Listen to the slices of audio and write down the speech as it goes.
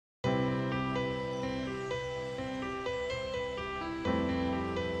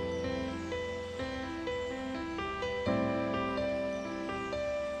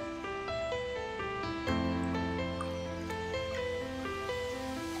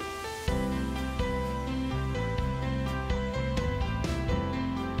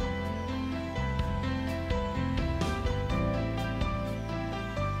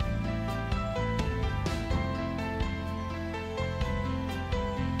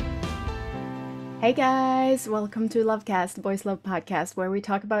Hey guys, welcome to LoveCast, the Boys Love podcast, where we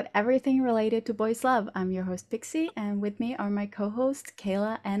talk about everything related to boys love. I'm your host Pixie, and with me are my co-hosts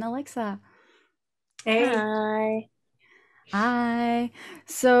Kayla and Alexa. Hey, Hi. Hi.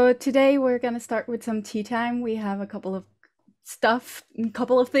 So today we're gonna start with some tea time. We have a couple of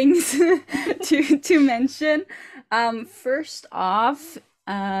things to mention. First off,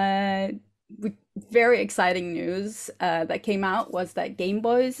 we, very exciting news that came out was that Game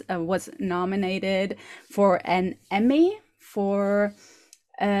Boys was nominated for an Emmy for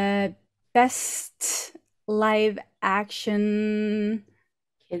uh, best live action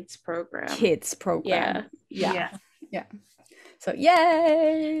Kids program. kids program. Yeah. Yeah, yeah, yeah. So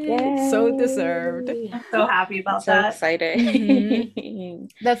yay! So deserved. Yay. I'm so happy That's about so that. hmm exciting.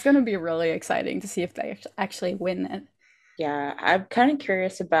 That's gonna be really exciting to see if they actually win it. Yeah, I'm kind of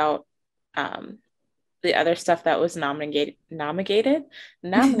curious about um the other stuff that was nominated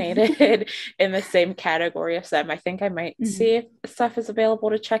in the same category as them. I think I might hmm see if stuff is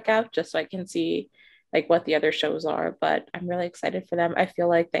available to check out just so I can see like what the other shows are, but I'm really excited for them. I feel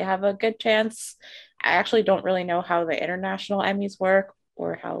like they have a good chance. I actually don't really know how the international Emmys work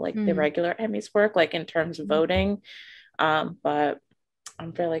or how like the hmm regular Emmys work, like in terms of voting. But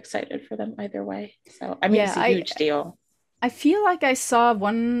I'm really excited for them either way. So I mean Yeah, it's a huge deal. I feel like I saw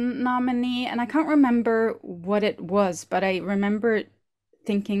one nominee and I can't remember what it was, but I remember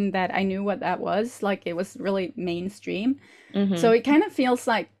thinking that I knew what that was. Like it was really mainstream. So Mm-hmm. it kind of feels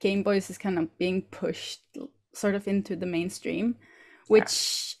like Game Boys is kind of being pushed sort of into the mainstream, Yeah.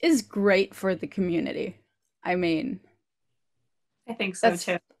 which is great for the community. I mean, I think so that's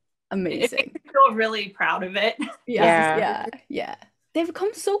too. It makes amazing. me feel really proud of it. This Yeah, is Yeah. yeah, yeah. They've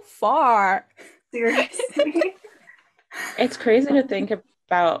come so far. seriously. It's crazy to think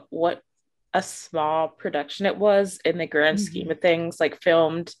about what a small production it was in the grand scheme Mhm. of things, like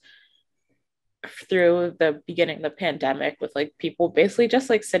filmed through the beginning of the pandemic with like people basically just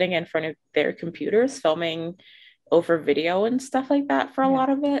like sitting in front of their computers filming over video and stuff like that for a Yeah, lot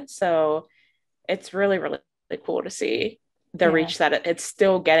of it. So it's really, really, really cool to see the yeah, reach that it's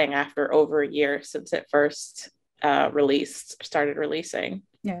still getting after over a year since it first started releasing.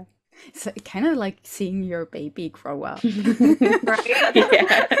 yeah. It's kind of like seeing your baby grow up. Right?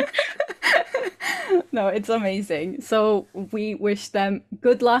 Yeah. No, it's amazing. So we wish them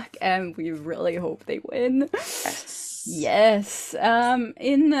good luck and we really hope they win. Yes. Yes.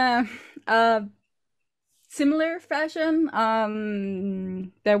 In similar fashion,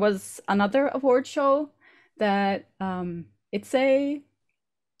 there was another award show that it's a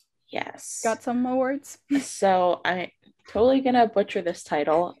Yes. got some awards. So I totally gonna butcher this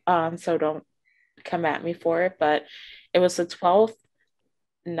title, so don't come at me for it, but it was the 12th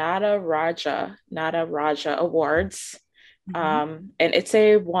Nada Raja Awards. Mhm. And it's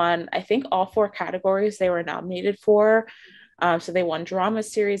a one, I think all four categories they were nominated for. So they won Drama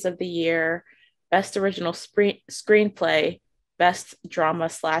Series of the Year, Best Original Screenplay, Best Drama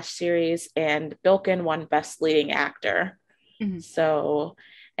slash Series, and Bilkin won Best Leading Actor. Mhm. So,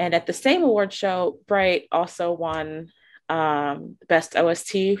 and at the same award show, Bright also won Best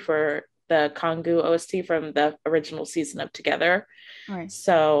OST for the Kongu OST from the original season of Together. All right.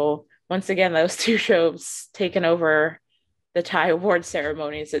 So, once again, those two shows taken over the Thai award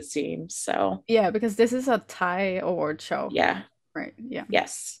ceremonies, it seems. So, Yeah, because this is a Thai award show, yeah, right? Yeah.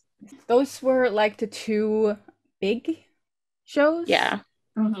 yes, Those were like the two big shows yeah.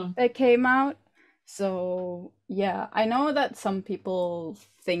 hmm that came out. So, yeah, I know that some people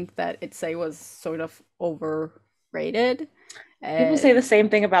think that It's a was sort of overrated. People Uh, say the same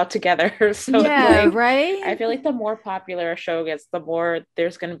thing about Together. So, it's yeah, like, I right? feel like the more popular a show gets, the more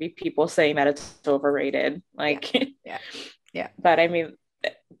there's going to be people saying that it's overrated. Yeah, Like, yeah, yeah. but I mean,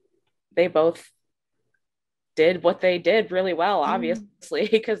 they both did what they did really well, Mm, obviously,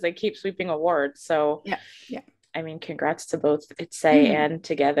 because they keep sweeping awards. So, yeah, yeah. I mean, congrats to both Itsei Mm, and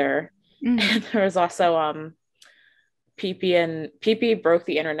Together. mm. And there was also PP broke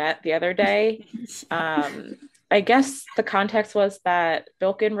the internet the other day. Um, I guess the context was that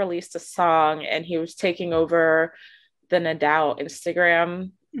Bilkin released a song and he was taking over the Nadal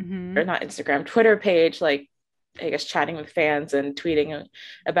Instagram or Mhm. not Instagram, Twitter page, like I guess chatting with fans and tweeting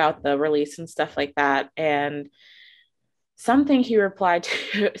about the release and stuff like that. And something he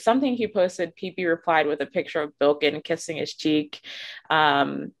posted, PP replied with a picture of Bilkin kissing his cheek.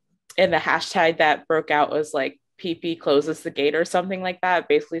 Um, and the hashtag that broke out was like PP closes the gate or something like that,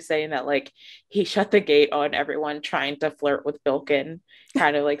 basically saying that like he shut the gate on everyone trying to flirt with Bilkin,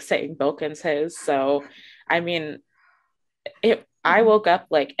 kind of like saying Bilkin's his. So I mean, it I woke up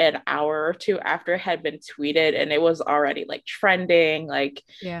like an hour or two after it had been tweeted and it was already like trending, like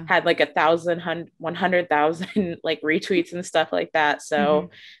Yeah. had like 100,000 like retweets and stuff like that.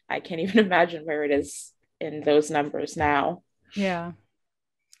 So I can't even imagine where it is in those numbers now. Yeah.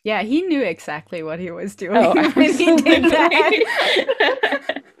 Yeah, he knew exactly what he was doing Oh, when he did absolutely.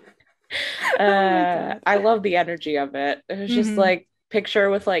 that. Oh my God. I love the energy of it. It was just like picture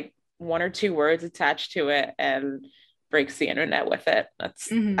with like one or two words attached to it and breaks the internet with it.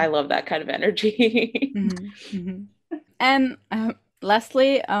 I love that kind of energy. And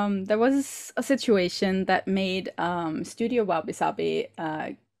lastly, there was a situation that made Studio Wabi Sabi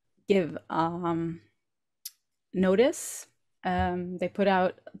give notice. They put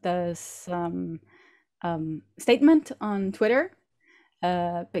out this statement on Twitter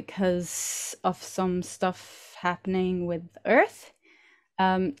because of some stuff happening with Earth.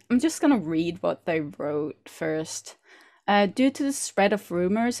 I'm just gonna read what they wrote first. Due to the spread of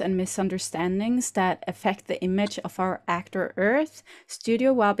rumors and misunderstandings that affect the image of our actor Earth,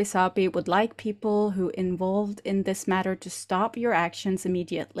 Studio Wabi Sabi would like people who involved in this matter to stop your actions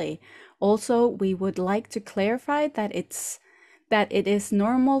immediately. Also, we would like to clarify that it is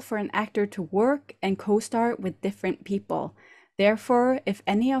normal for an actor to work and co-star with different people. Therefore, if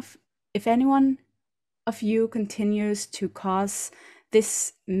anyone of you continues to cause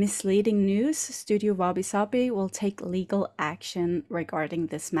this misleading news, Studio Wabi Sabi will take legal action regarding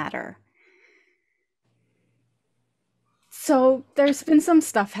this matter. So there's been some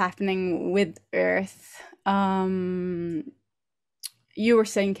stuff happening with Earth. You were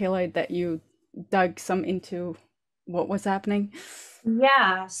saying, Kayla, that you dug some into what was happening.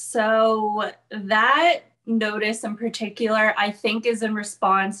 Yeah, so that notice in particular, I think, is in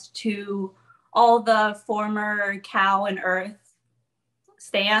response to all the former Cow and Earth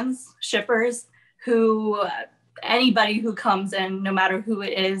stands, shippers, who anybody who comes in, no matter who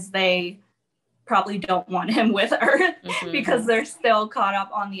it is, they probably don't want him with Earth because they're still caught up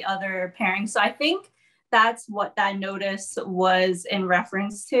on the other pairing. So I think that's what that notice was in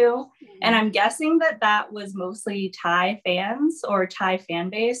reference to. And I'm guessing that was mostly Thai fans or Thai fan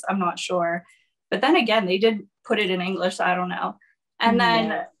base. I'm not sure. But then again, they did put it in English, so I don't know. And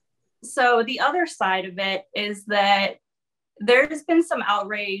then, so the other side of it is that there's been some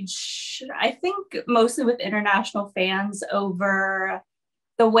outrage, I think mostly with international fans, over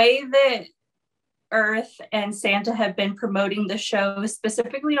the way that Earth and Santa have been promoting the show,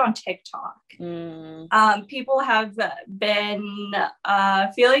 specifically on TikTok. People have been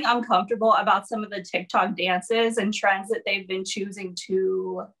feeling uncomfortable about some of the TikTok dances and trends that they've been choosing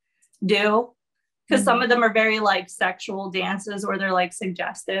to do, because some of them are very like sexual dances or they're like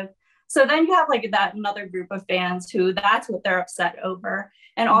suggestive. So then you have like that another group of fans who that's what they're upset over.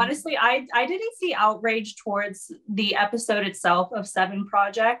 And honestly, I didn't see outrage towards the episode itself of Seven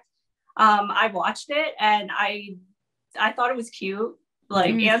Project. I watched it and I thought it was cute,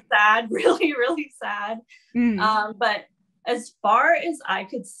 like and sad, really, really sad. But as far as I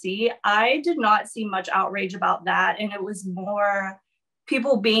could see, I did not see much outrage about that. And it was more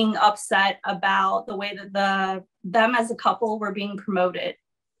people being upset about the way that them as a couple were being promoted.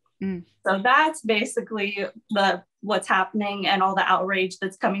 So that's basically what's happening and all the outrage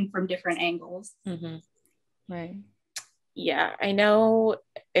that's coming from different angles. Right. Yeah, I know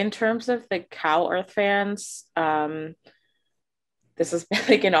in terms of the Cow Earth fans, this has been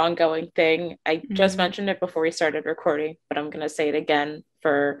like an ongoing thing. I just mentioned it before we started recording, but I'm going to say it again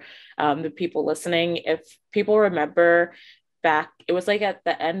for the people listening. If people remember back, it was like at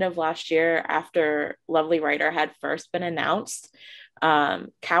the end of last year after Lovely Writer had first been announced.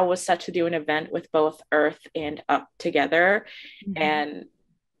 Cow was set to do an event with both Earth and Up together. And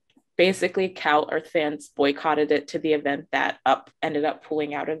basically Cow Earth fans boycotted it to the event that Up ended up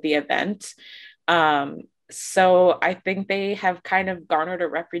pulling out of the event. So I think they have kind of garnered a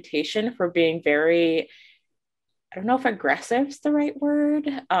reputation for being very, I don't know if aggressive is the right word,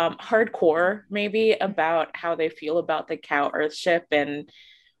 hardcore maybe about how they feel about the Cow Earth ship and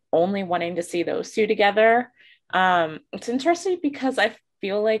only wanting to see those two together. It's interesting because I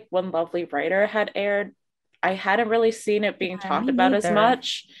feel like when Lovely Writer had aired, I hadn't really seen it being talked about as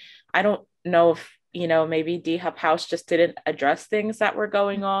much. I don't know if, maybe D-Hub House just didn't address things that were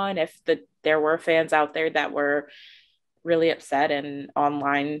going on, if there were fans out there that were really upset and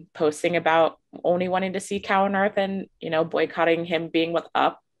online posting about only wanting to see Cow and Earth and, boycotting him being with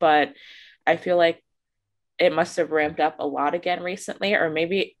Up. But I feel like it must have ramped up a lot again recently, or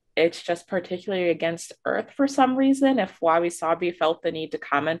maybe it's just particularly against Earth for some reason, if Wabi Sabi felt the need to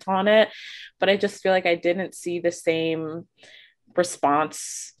comment on it. But I just feel like I didn't see the same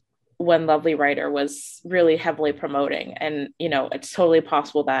response when Lovely Writer was really heavily promoting. And, it's totally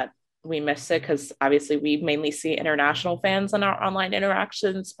possible that we missed it because obviously we mainly see international fans in our online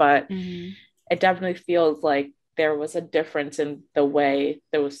interactions, but Mm-hmm. it definitely feels like there was a difference in the way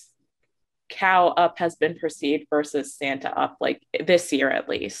those cow up has been perceived versus Santa up, like this year at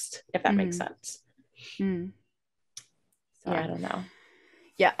least, if that makes Mm-hmm. sense. Mm. So Yeah. I don't know.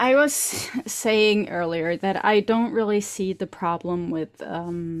 Yeah, I was saying earlier that I don't really see the problem with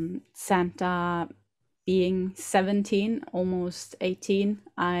Santa being 17, almost 18.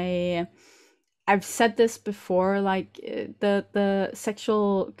 I've said this before, like the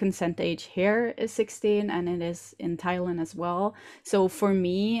sexual consent age here is 16 and it is in Thailand as well. So for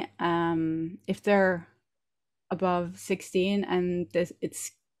me, if they're above 16 and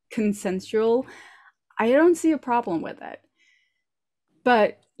it's consensual, I don't see a problem with it.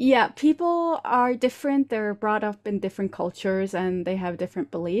 But yeah, people are different. They're brought up in different cultures and they have different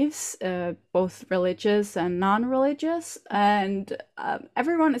beliefs, both religious and non-religious. And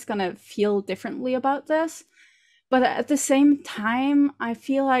everyone is going to feel differently about this. But at the same time, I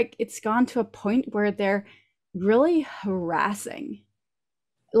feel like it's gone to a point where they're really harassing.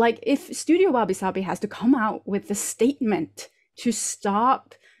 Like if Studio Wabi Sabi has to come out with a statement to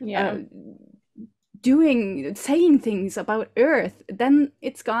stop Yeah. uh, saying things about Earth, then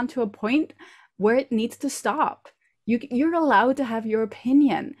it's gone to a point where it needs to stop. You're allowed to have your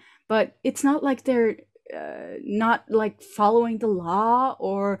opinion, but it's not like they're not like following the law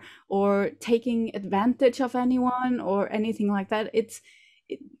or taking advantage of anyone or anything like that. It,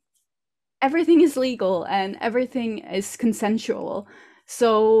 everything is legal and everything is consensual.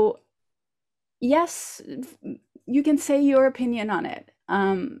 So yes, you can say your opinion on it,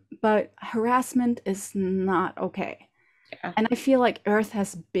 but harassment is not okay. Yeah. And I feel like Earth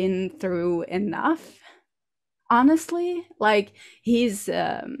has been through enough. Honestly, like he's,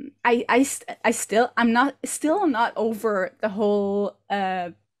 I'm not over the whole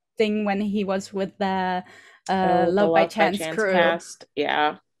thing when he was with the Oh, the Love by Love by Chance Chance crew, cast.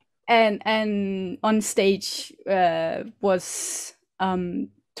 Yeah. and on stage was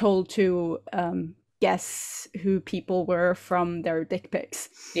told to guess who people were from their dick pics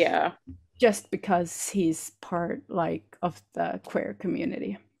Yeah. just because he's part like of the queer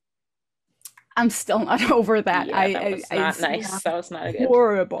community. I'm still not over that. Yeah. That was not It's Yeah. nice. That was not good.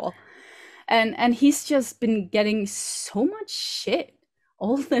 horrible. And he's just been getting so much shit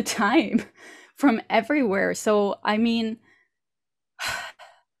all the time from everywhere. So I mean,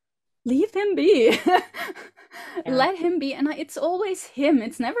 leave him be. Yeah. Let him be. And it's always him.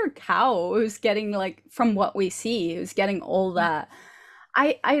 It's never Cow who's getting, like, from what we see, who's getting all that.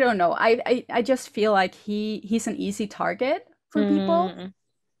 I don't know. I just feel like he's an easy target for people, Mm,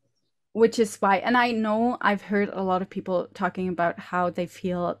 which is why. And I know I've heard a lot of people talking about how they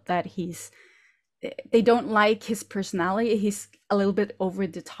feel that they don't like his personality. He's a little bit over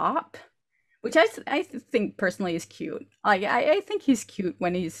the top, which I think personally is cute. Like I think he's cute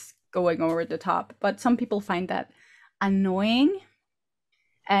when he's going over the top, but some people find that annoying,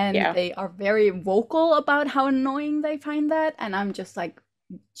 and yeah. they are very vocal about how annoying they find that, and I'm just like,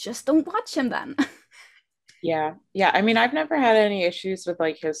 just don't watch him then. Yeah. Yeah. I mean, I've never had any issues with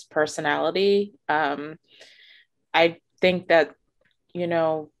like his personality. I think that, you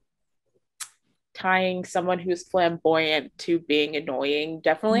know, tying someone who's flamboyant to being annoying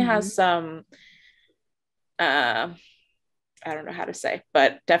definitely Mhm. has some I don't know how to say,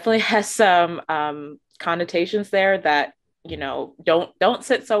 but definitely has some connotations there that don't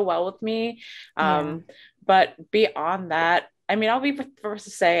sit so well with me. Yeah. But beyond that, I mean, I'll be first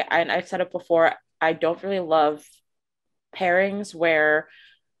to say, and I've said it before, I don't really love pairings where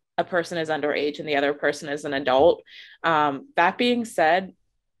a person is underage and the other person is an adult. That being said,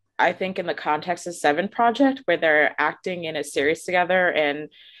 I think in the context of Seven Project, where they're acting in a series together and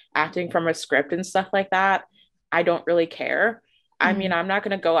acting from a script and stuff like that, I don't really care. I mean, Mm. I'm not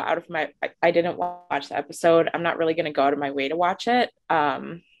going to go out of I didn't watch the episode. I'm not really going to go out of my way to watch it.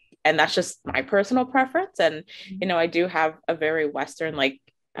 And that's just my personal preference. And, I do have a very Western, like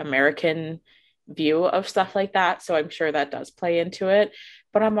American view of stuff like that. So I'm sure that does play into it.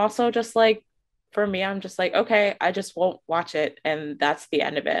 But I'm also just like, for me, I'm just like, okay, I just won't watch it. And that's the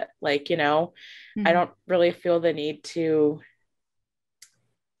end of it. Like, I Mm. don't really feel the need to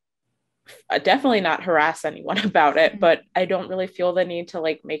definitely not harass anyone about it, Mm. but I don't really feel the need to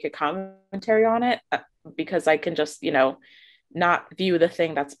like make a commentary on it because I can just, not view the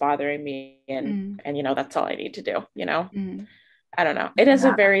thing that's bothering me Mm. and that's all I need to do. Mm. I don't know. It is a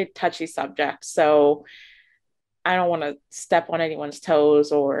Yeah. very touchy subject, so I don't want to step on anyone's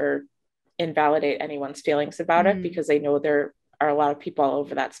toes or invalidate anyone's feelings about it Mm. because I know they're are a lot of people all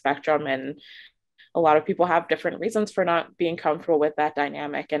over that spectrum, and a lot of people have different reasons for not being comfortable with that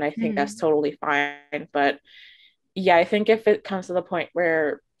dynamic, and I think that's totally fine. But yeah, I think if it comes to the point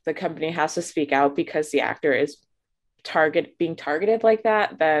where the company has to speak out because the actor is being targeted like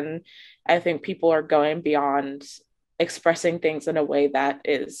that, then I think people are going beyond expressing things in a way that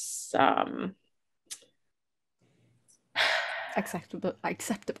is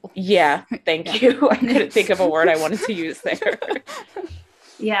acceptable. Yeah, thank you. I couldn't think of a word I wanted to use there.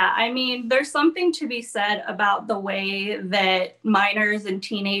 Yeah, I mean, there's something to be said about the way that minors and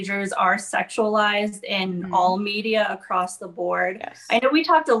teenagers are sexualized in all media across the board. Yes. I know we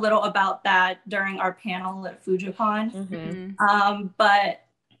talked a little about that during our panel at FujiCon, but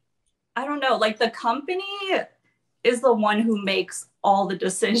I don't know, like the company is the one who makes all the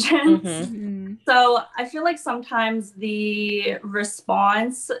decisions. So I feel like sometimes the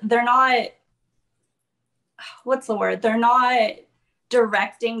response, they're not, what's the word? They're not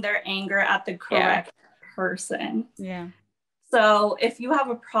directing their anger at the correct person. Yeah. So if you have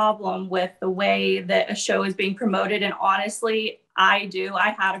a problem with the way that a show is being promoted, and honestly, I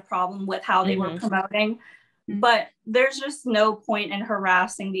had a problem with how they were promoting, but there's just no point in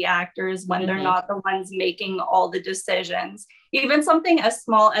harassing the actors when they're not the ones making all the decisions. Even something as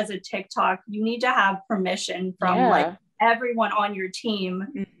small as a TikTok, you need to have permission from like everyone on your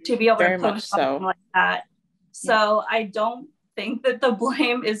team to be able to post something like that. So I don't think that the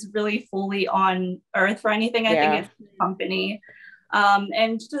blame is really fully on Earth for anything. I think it's the company.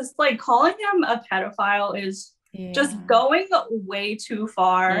 And just like calling him a pedophile is just going way too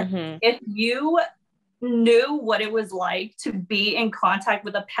far. If you knew what it was like to be in contact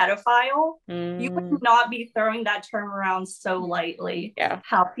with a pedophile, you would not be throwing that term around so lightly,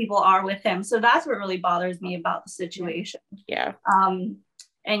 how people are with him. So that's what really bothers me about the situation.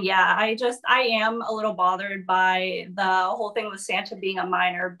 And yeah, I am a little bothered by the whole thing with Santa being a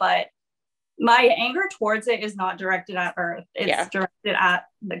minor, but my anger towards it is not directed at Earth. It's directed at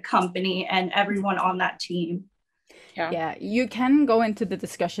the company and everyone on that team. Yeah, you can go into the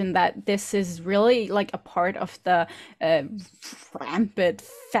discussion that this is really like a part of the rampant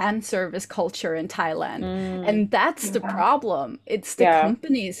fan service culture in Thailand. And that's the problem. It's the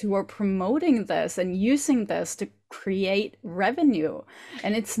companies who are promoting this and using this to create revenue.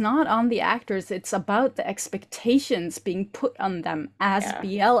 And it's not on the actors. It's about the expectations being put on them as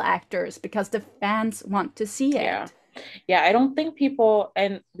BL actors because the fans want to see it. Yeah, I don't think people,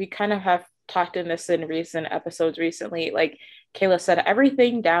 and we kind of have talked in this in recent episodes recently, like Kayla said,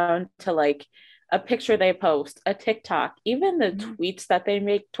 everything down to like a picture they post, a TikTok, even the tweets that they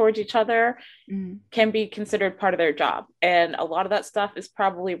make towards each other can be considered part of their job. And a lot of that stuff is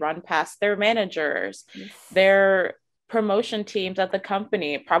probably run past their managers, their promotion teams at the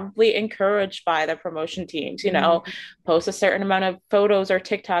company, probably encouraged by the promotion teams, you know, post a certain amount of photos or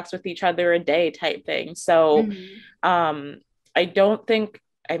TikToks with each other a day type thing. So I don't think,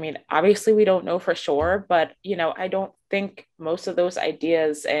 I mean, obviously we don't know for sure, but, you know, I don't think most of those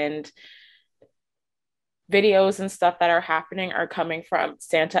ideas and videos and stuff that are happening are coming from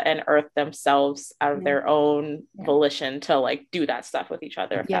Santa and Earth themselves out of their own volition to like do that stuff with each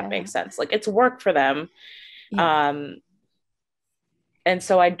other, if that makes sense. Like it's work for them. And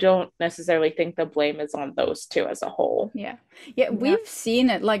so I don't necessarily think the blame is on those two as a whole. Yeah, we've seen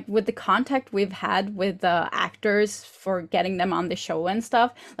it like with the contact we've had with the actors for getting them on the show and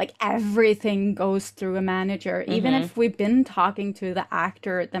stuff. Like everything goes through a manager. Even if we've been talking to the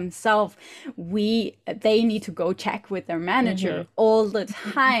actor themselves, they need to go check with their manager all the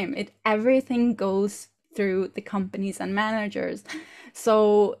time. Everything goes through the companies and managers.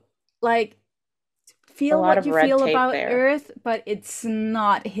 So like, feel what you feel about Earth, but it's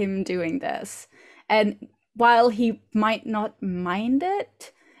not him doing this. And while he might not mind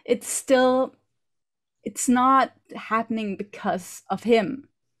it, it's not happening because of him.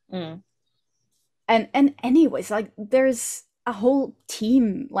 And anyways, like there's a whole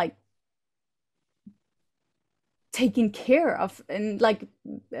team like taking care of and like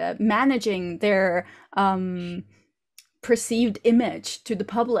managing their perceived image to the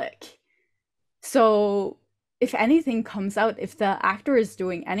public. So if anything comes out, if the actor is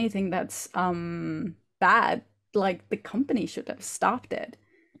doing anything that's bad, like the company should have stopped it.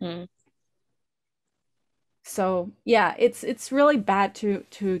 So yeah, it's really bad to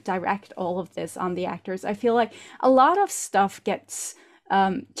direct all of this on the actors. I feel like a lot of stuff gets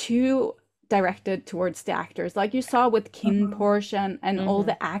too directed towards the actors, like you saw with King Portion and all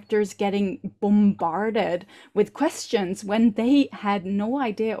the actors getting bombarded with questions when they had no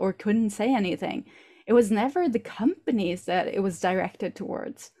idea or couldn't say anything. It was never the companies that it was directed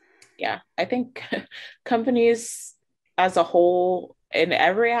towards. Yeah, I think companies as a whole, in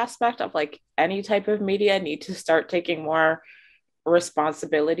every aspect of like any type of media, need to start taking more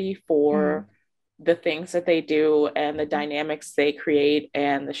responsibility for the things that they do and the dynamics they create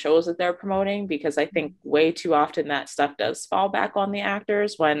and the shows that they're promoting, because I think way too often that stuff does fall back on the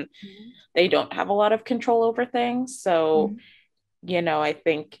actors when they don't have a lot of control over things. So, you know, I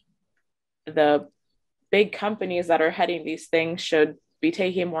think the big companies that are heading these things should be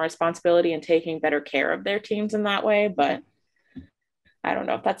taking more responsibility and taking better care of their teams in that way. But I don't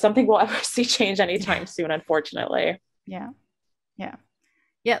know if that's something we'll ever see change anytime soon, unfortunately. Yeah.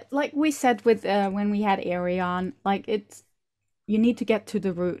 Like we said with when we had Ari on, like it's you need to get to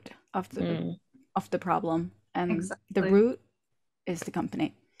the root of the problem, and the root is the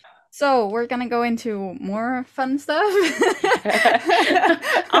company. So we're gonna go into more fun stuff.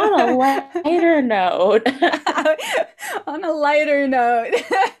 On a lighter note. On a lighter note.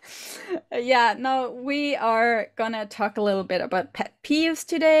 Yeah, no, we are gonna talk a little bit about pet peeves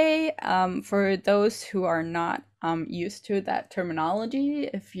today. For those who are not used to that terminology,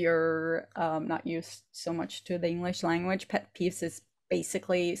 if you're not used so much to the English language, pet peeves is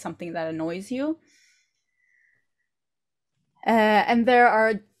basically something that annoys you. And there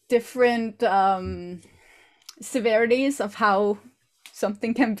are different severities of how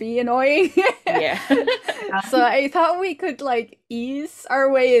something can be annoying. Yeah. So I thought we could like ease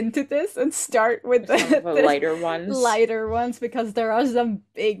our way into this and start with the lighter ones. Lighter ones, because there are some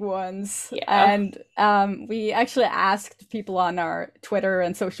big ones. Yeah. And we actually asked people on our Twitter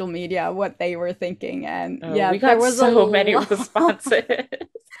and social media what they were thinking, and we got so many responses.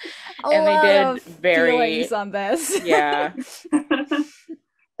 And they did very feelings on this. Yeah.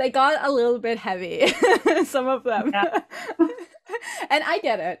 They got a little bit heavy, some of them. Yeah. And I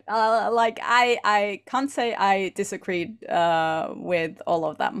get it. Like I can't say I disagreed with all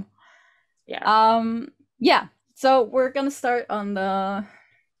of them. Yeah. Yeah. So we're gonna start on the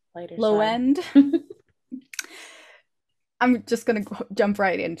lighter low side. End. I'm just gonna jump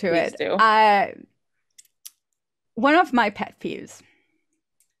right into Please it. Do. One of my pet peeves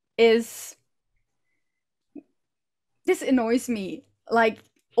is, this annoys me like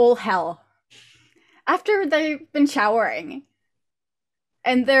all hell. After they've been showering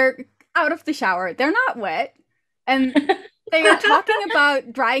and they're out of the shower, they're not wet, and they are talking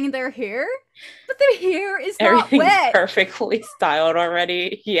about drying their hair, but their hair is not wet. Perfectly styled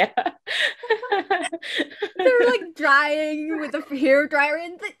already. Yeah. They're like drying with a hair dryer,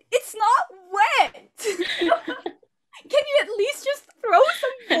 and it's not wet. Can you at least just throw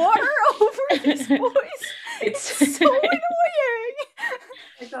some water over these boys? It's so annoying. Oh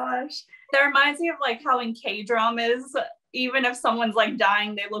my gosh. That reminds me of like how in K-dramas, even if someone's like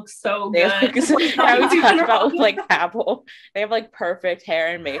dying, they look so good. I was talking about like Apple. They have like perfect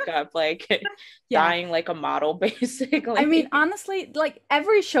hair and makeup, like dying like a model, basically. I mean, honestly, like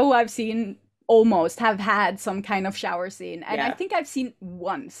every show I've seen almost have had some kind of shower scene. And I think I've seen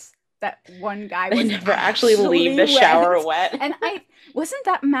once that one guy was never actually leave the shower wet. And wasn't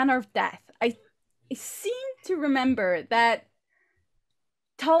that Manner of Death? I seem to remember that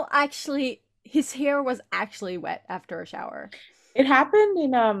Tull actually, his hair was actually wet after a shower. It happened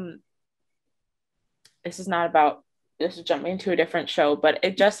in this is jumping into a different show, but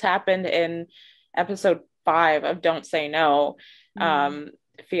it just happened in episode 5 of Don't Say No.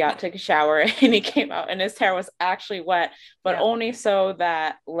 Fiat took a shower and he came out and his hair was actually wet, but only so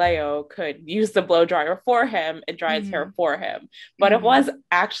that Leo could use the blow dryer for him and dry his hair for him. But it was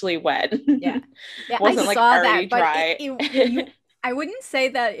actually wet. It wasn't like already dry. I wouldn't say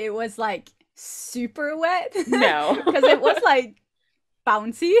that it was like super wet. No. Because it was like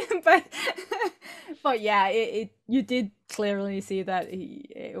bouncy, but yeah, you did clearly see that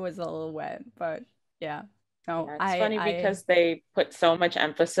it was a little wet, but yeah. No, it's funny because they put so much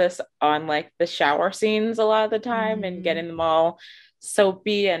emphasis on like the shower scenes a lot of the time and getting them all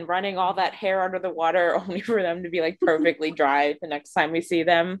soapy and running all that hair under the water, only for them to be like perfectly dry the next time we see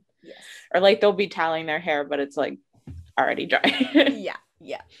them. Yes. Or like they'll be toweling their hair, but it's like already dry.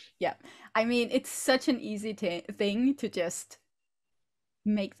 Yeah. I mean, it's such an easy thing to just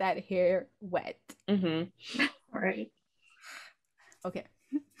make that hair wet. Right. Okay.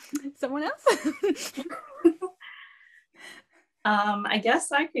 Someone else? I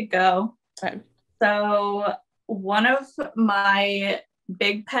guess I could go. Okay. So one of my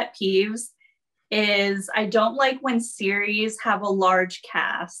big pet peeves is I don't like when series have a large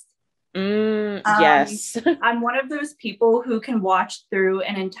cast. Yes. I'm one of those people who can watch through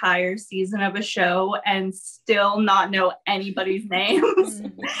an entire season of a show and still not know anybody's names.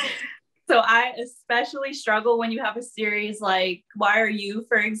 So I especially struggle when you have a series like Why Are You,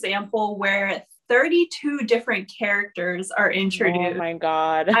 for example, where 32 different characters are introduced. Oh my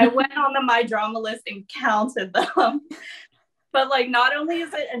God. I went on the My Drama list and counted them. But like, not only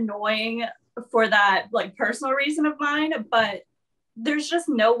is it annoying for that like personal reason of mine, but there's just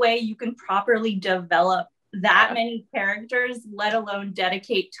no way you can properly develop that many characters, let alone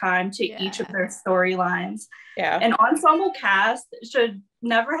dedicate time to each of their storylines. Yeah. An ensemble cast should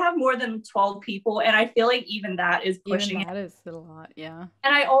never have more than 12 people, and I feel like even that is pushing Even that is a lot, yeah.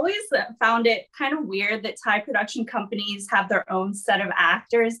 And I always found it kind of weird that Thai production companies have their own set of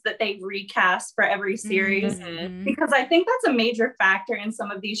actors that they recast for every series, because I think that's a major factor in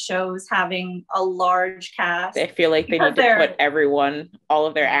some of these shows having a large cast. I feel like they need to put everyone, all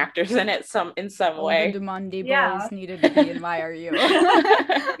of their actors in it in some way. All the Dumandi boys needed to be in Why Are You?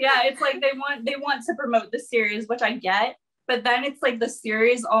 Yeah, it's like they want to promote the series, which I get. But then it's like the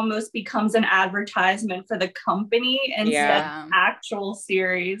series almost becomes an advertisement for the company instead of actual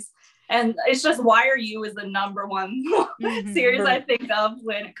series. And it's just Why Are You is the number one series I think of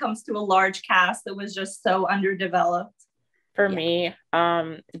when it comes to a large cast that was just so underdeveloped. For me,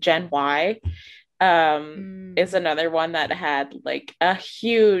 Gen Y is another one that had like a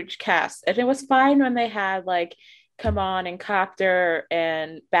huge cast. And it was fine when they had like Kamon and Copter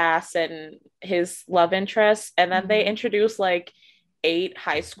and Bass and his love interest, and then they introduced like 8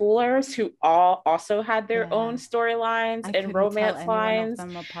 high schoolers who all also had their own storylines and romance lines,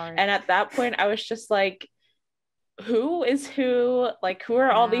 and at that point I was just like, who is who? Like, who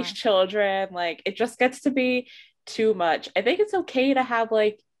are all these children? Like, it just gets to be too much. I think it's okay to have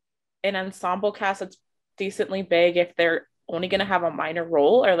like an ensemble cast that's decently big if they're only going to have a minor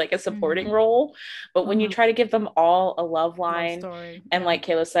role or like a supporting role, but when you try to give them all a love line and like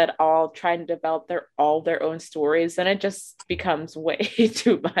Kayla said, all trying to develop their own stories, then it just becomes way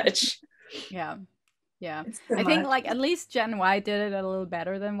too much. I think like at least Gen Y did it a little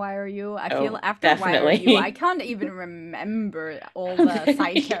better than Why Are You. I feel after Why Are You, I can't even remember all the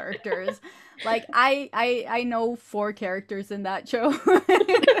side characters. Like I know 4 characters in that show.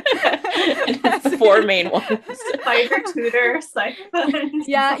 It's the 4 main ones. Spider Tutor, Siphon.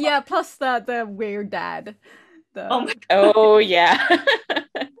 Yeah, plus the weird dad. Oh yeah.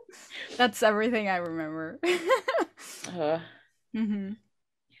 That's everything I remember. Yeah.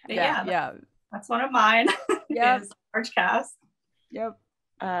 That's one of mine. Yeah. Large cast. Yep.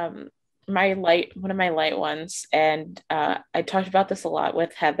 One of my light ones, and I talked about this a lot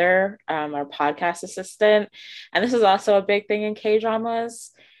with Heather, our podcast assistant, and this is also a big thing in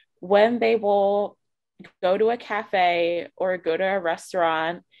K-dramas, when they will go to a cafe or go to a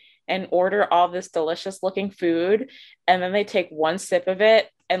restaurant and order all this delicious looking food, and then they take one sip of it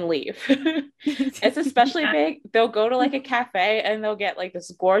and leave. It's especially big. They'll go to like a cafe and they'll get like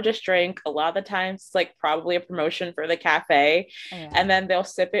this gorgeous drink. A lot of the times it's like probably a promotion for the cafe. And then they'll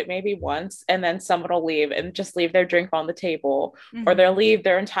sip it maybe once, and then someone will leave and just leave their drink on the table, or they'll leave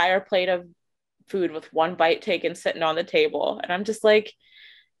their entire plate of food with one bite taken sitting on the table. And I'm just like,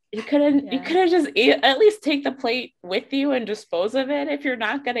 you could have just at least take the plate with you and dispose of it if you're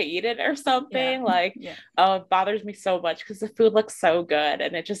not going to eat it or something. Oh, it bothers me so much because the food looks so good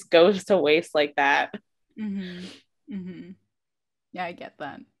and it just goes to waste like that. Yeah, I get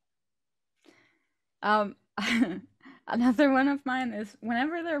that. Another one of mine is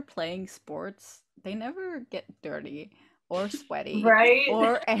whenever they're playing sports, they never get dirty or sweaty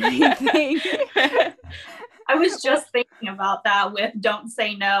or anything. I was just thinking about that with Don't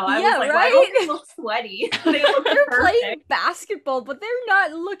Say No. I was like, why don't they look sweaty? They look They're playing basketball, but they're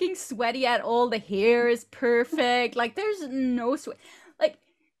not looking sweaty at all. The hair is perfect. Like, there's no sweat. Like,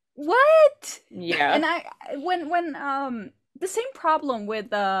 what? Yeah. And when the same problem with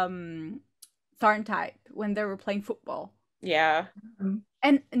Tharn Type when they were playing football. Yeah.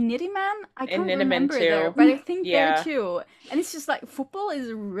 And Nitty Man, I can't remember there, but I think there too. And it's just like, football is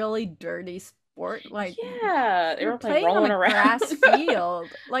a really dirty sport. Like, they were playing on a grass field.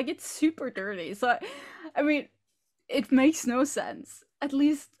 Like, it's super dirty. So, I mean, it makes no sense. At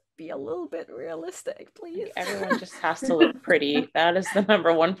least be a little bit realistic, please. Everyone just has to look pretty. That is the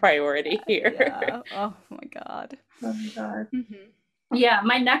number one priority here. Yeah. Oh my god. Yeah,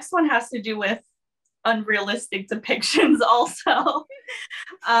 my next one has to do with unrealistic depictions also.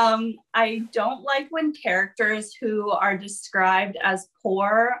 I don't like when characters who are described as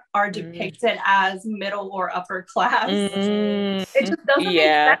poor are depicted as middle or upper class. It just doesn't make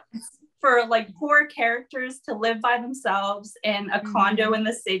sense. for like poor characters to live by themselves in a condo in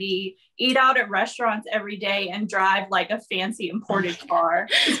the city, eat out at restaurants every day, and drive like a fancy imported car.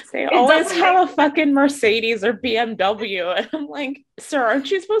 They always have a fucking Mercedes or BMW. And I'm like, sir, aren't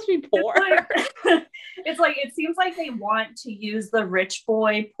you supposed to be poor? It's like, it seems like they want to use the rich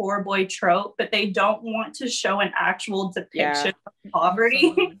boy, poor boy trope, but they don't want to show an actual depiction of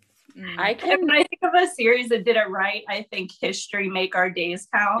poverty. When I think of a series that did it right, I think History Make Our Days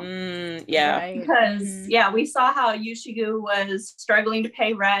Count. Right. Because we saw how Yushigu was struggling to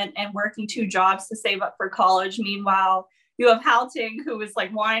pay rent and working 2 jobs to save up for college. Meanwhile, you have Halting, who is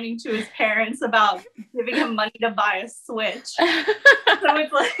like whining to his parents about giving him money to buy a Switch. So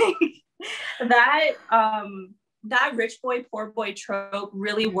it's like that rich boy, poor boy trope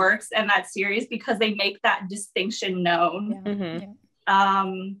really works in that series because they make that distinction known.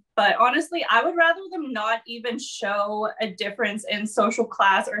 But honestly, I would rather them not even show a difference in social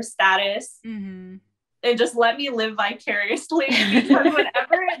class or status and just let me live vicariously, because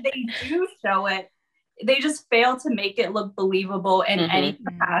whenever they do show it, they just fail to make it look believable in any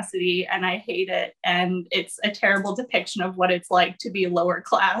capacity, and I hate it. And it's a terrible depiction of what it's like to be lower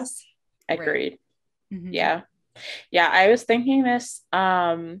class. Agreed. Yeah, I was thinking this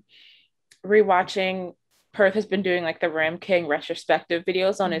rewatching. Perth has been doing like the Ram King retrospective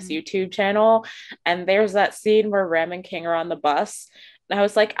videos on his YouTube channel, and there's that scene where Ram and King are on the bus, and I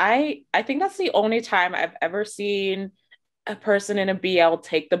was like, I think that's the only time I've ever seen a person in a BL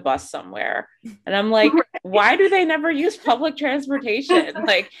take the bus somewhere, and I'm like, why do they never use public transportation?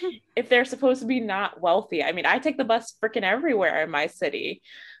 Like, if they're supposed to be not wealthy. I mean, I take the bus freaking everywhere in my city.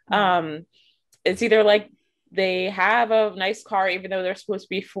 It's either like they have a nice car even though they're supposed to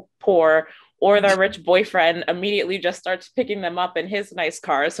be poor, or their rich boyfriend immediately just starts picking them up in his nice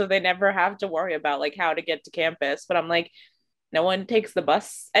car, so they never have to worry about like how to get to campus. But I'm like, no one takes the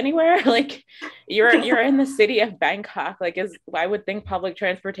bus anywhere. Like, you're in the city of Bangkok. Like, I would think public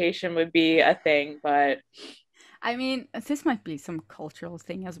transportation would be a thing, but I mean, this might be some cultural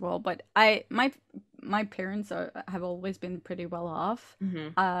thing as well, but my parents have always been pretty well off.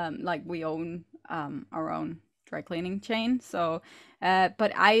 Like, we own our own dry cleaning chain, so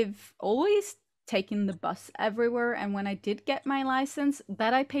but I've always taken the bus everywhere, and when I did get my license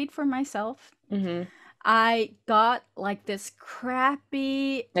that I paid for myself, I got like this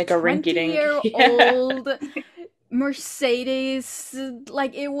crappy like a 20-year-old Mercedes.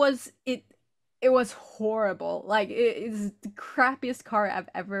 Like, it was horrible. Like, it's the crappiest car I've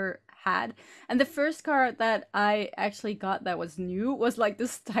ever had. And the first car that I actually got that was new was like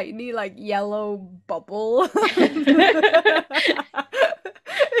this tiny like yellow bubble.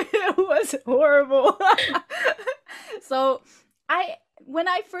 It was horrible. So when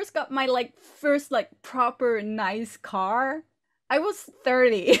I first got my first proper nice car, I was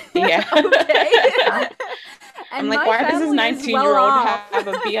 30. Yeah. Okay. I'm like, why does this 19-year-old have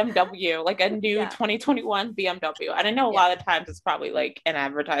a BMW, like a new 2021 BMW? And I know a lot of times it's probably like an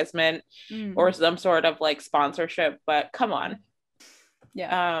advertisement or some sort of like sponsorship, but come on.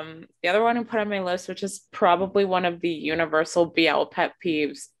 Yeah. The other one I put on my list, which is probably one of the universal BL pet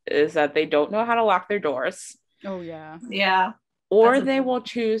peeves, is that they don't know how to lock their doors. Oh yeah. Yeah. Or they will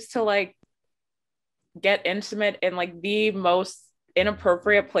choose to like get intimate in like the most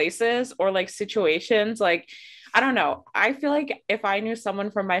inappropriate places or like situations. Like, I don't know. I feel like if I knew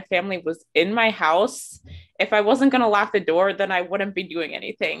someone from my family was in my house, if I wasn't going to lock the door, then I wouldn't be doing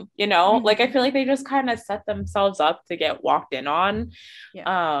anything, you know? Like, I feel like they just kind of set themselves up to get walked in on.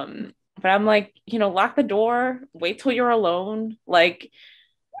 Yeah. But I'm like, you know, lock the door, wait till you're alone. Like,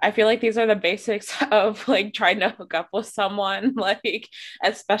 I feel like these are the basics of like trying to hook up with someone, like,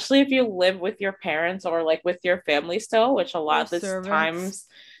 especially if you live with your parents or like with your family still, which a lot of this times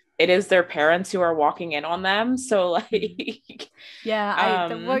it is their parents who are walking in on them. So like,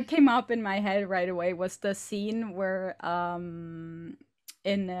 what came up in my head right away was the scene where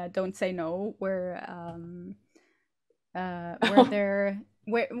in Don't Say No, where they're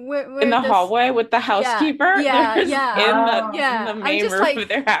in the hallway with the housekeeper. In the main room of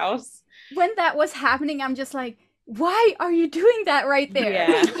their house. When that was happening, I'm just like, why are you doing that right there?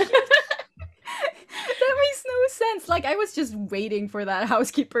 Yeah. That makes no sense. Like, I was just waiting for that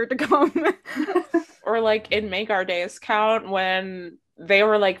housekeeper to come. Or like in Make Our Days Count, when they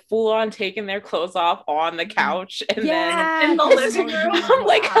were like full on taking their clothes off on the couch and then in the living room. I'm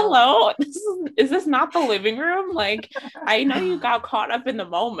like, hello, is this not the living room? Like, I know you got caught up in the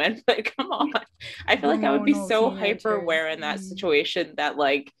moment, but come on. I feel like I would be so hyper aware in that situation that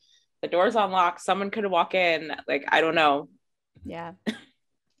like the door's unlocked, someone could walk in. Like, I don't know. Yeah.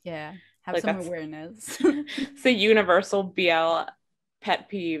 Have like some awareness. It's a universal BL pet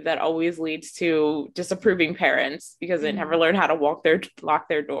peeve that always leads to disapproving parents because they never learn how to lock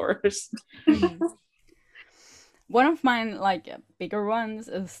their doors. One of mine, like bigger ones,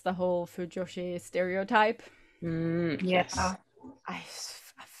 is the whole Fujoshi stereotype. Yes. I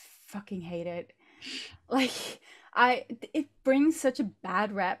fucking hate it. Like, it brings such a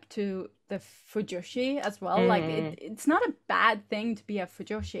bad rap to the Fujoshi as well. Like, it's not a bad thing to be a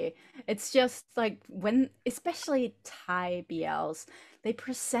Fujoshi. It's just like when, especially Thai BLs, they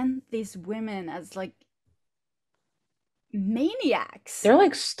present these women as like maniacs. They're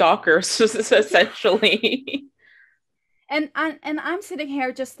like stalkers, essentially. And I'm sitting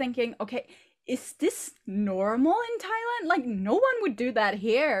here just thinking, okay, is this normal in Thailand? Like, no one would do that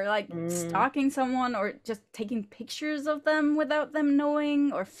here. Like, stalking someone or just taking pictures of them without them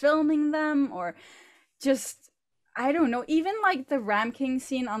knowing, or filming them, or just, I don't know. Even like the Ram King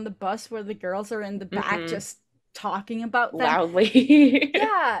scene on the bus where the girls are in the back just talking about them loudly.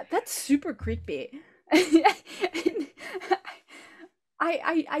 Yeah, that's super creepy.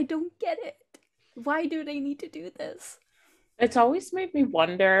 I don't get it. Why do they need to do this? It's always made me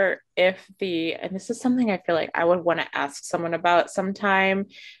wonder if and this is something I feel like I would want to ask someone about sometime.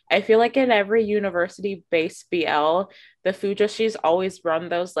 I feel like in every university-based BL, the Fujoshis always run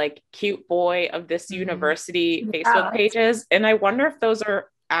those like cute boy of this university Facebook pages. And I wonder if those are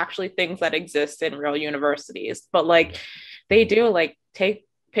actually things that exist in real universities. But like they do like take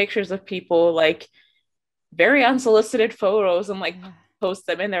pictures of people, like very unsolicited photos, and like post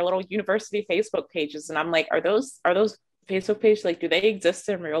them in their little university Facebook pages. And I'm like, are those Facebook page, like, do they exist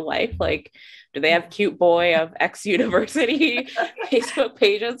in real life? Like, do they have cute boy of X university Facebook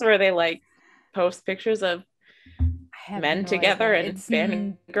pages where they like post pictures of men together and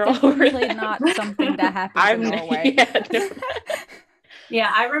fangirl? Definitely not something that happens in Norway.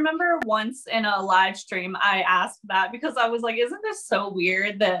 Yeah, I remember once in a live stream, I asked that because I was like, isn't this so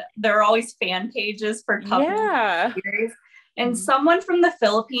weird that there are always fan pages for couples series? And someone from the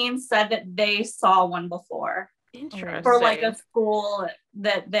Philippines said that they saw one before. Interesting. For like a school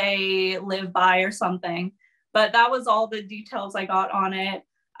that they live by or something. But that was all the details I got on it.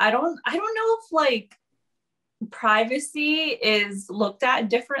 I don't know if like privacy is looked at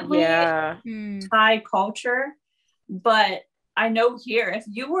differently in Thai culture, but I know here, if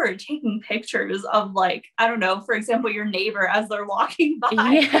you were taking pictures of like, I don't know, for example, your neighbor as they're walking by,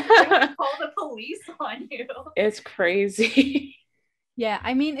 they would call the police on you. It's crazy. Yeah,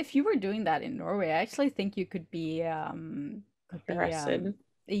 I mean, if you were doing that in Norway, I actually think you could be arrested.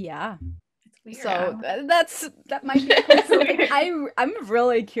 Yeah. So that might be I'm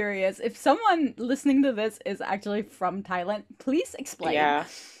really curious if someone listening to this is actually from Thailand. Please explain. Yeah,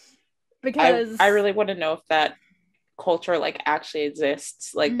 because I really want to know if that culture like actually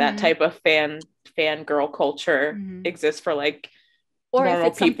exists, like that type of fangirl culture exists for like or normal if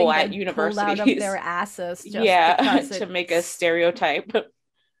it's people at universities out of their asses just to make a stereotype.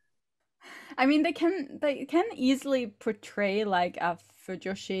 I mean, they can easily portray like a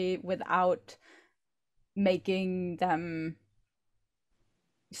Fujoshi without making them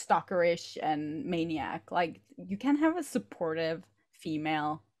stalkerish and maniac. Like, you can have a supportive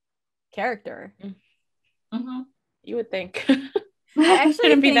female character. You would think. I actually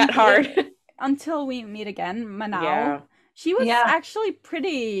shouldn't be that hard. Until we meet again, Manao. She was actually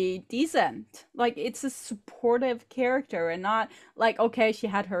pretty decent. Like, it's a supportive character and not like, okay, she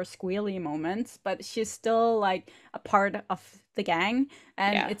had her squealy moments, but she's still like a part of the gang.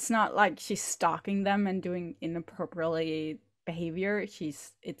 And it's not like she's stalking them and doing inappropriate behavior.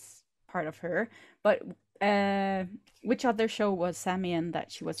 It's part of her. But which other show was Sammy in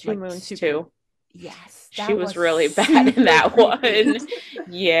that she was 2 like Moons super... too? Yes. She was really bad in that one.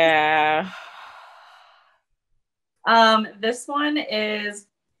 Yeah. This one is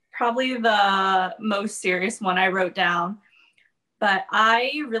probably the most serious one I wrote down, but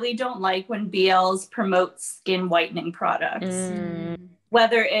I really don't like when BLs promote skin whitening products.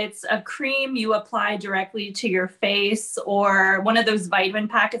 Whether it's a cream you apply directly to your face or one of those vitamin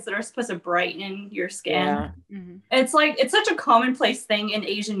packets that are supposed to brighten your skin. It's like, it's such a commonplace thing in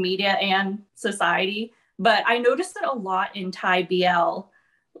Asian media and society, but I noticed it a lot in Thai BL.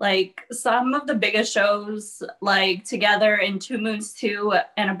 Like some of the biggest shows, like Together and 2 Moons 2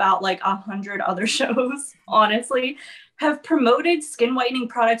 and about like 100 other shows, honestly, have promoted skin whitening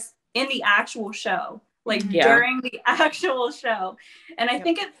products in the actual show, like during the actual show. And I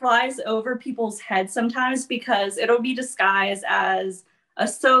think it flies over people's heads sometimes because it'll be disguised as a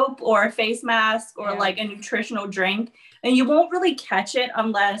soap or a face mask or like a nutritional drink. And you won't really catch it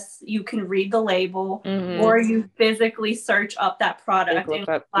unless you can read the label or you physically search up that product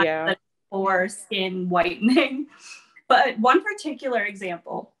for skin whitening. But one particular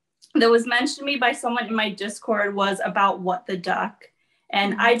example that was mentioned to me by someone in my Discord was about What the Duck.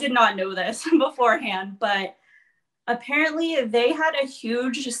 And I did not know this beforehand, but apparently they had a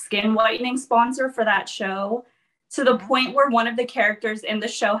huge skin whitening sponsor for that show, to the point where one of the characters in the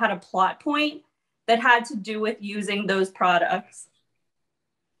show had a plot point that had to do with using those products.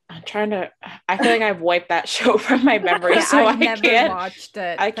 I feel like I've wiped that show from my memory, Yeah, so I never watched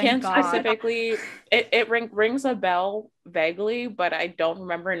it. I Thank can't God. specifically, it rings a bell vaguely, but I don't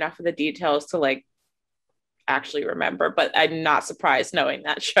remember enough of the details to like actually remember, but I'm not surprised knowing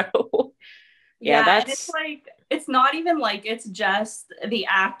that show. Yeah, that's... and it's like, it's not even like it's just the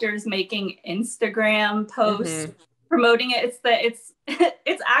actors making Instagram posts promoting it.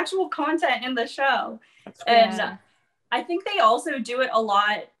 It's actual content in the show. And I think they also do it a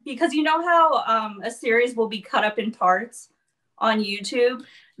lot because you know how a series will be cut up in parts on YouTube?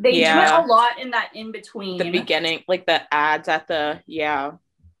 They do it a lot in that in between. The beginning, like the ads at the, Yeah.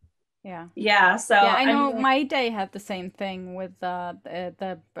 So I know My Day had the same thing with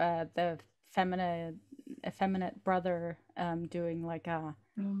the effeminate brother doing like a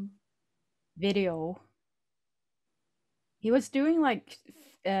video. He was doing like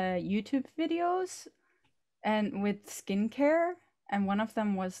YouTube videos and with skincare, and one of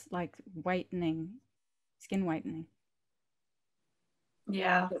them was like skin whitening.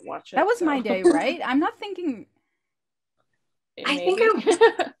 Yeah, that was My Day, right? I'm not thinking. I think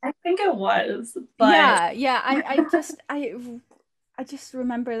it was. But I just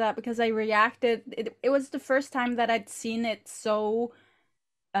remember that because I reacted. It was the first time that I'd seen it so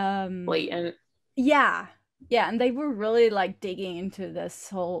blatant. Yeah, and they were really like digging into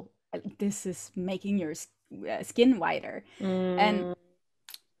this whole. This is making your skin whiter, and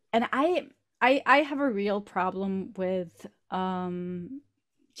I have a real problem with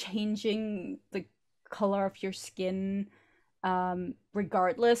changing the color of your skin,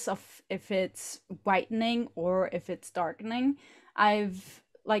 regardless of if it's whitening or if it's darkening. I've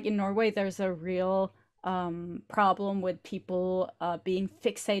like in Norway, there's a real problem with people being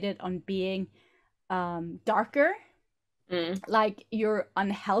fixated on being darker. Like you're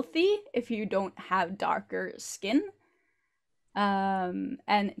unhealthy if you don't have darker skin.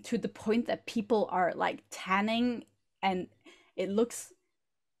 And to the point that people are like tanning and it looks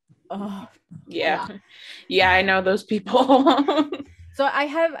yeah, I know those people. So I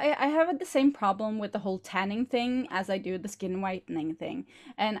have the same problem with the whole tanning thing as I do the skin whitening thing.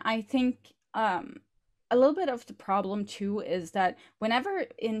 And I think a little bit of the problem too is that whenever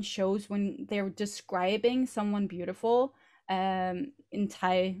in shows when they're describing someone beautiful, in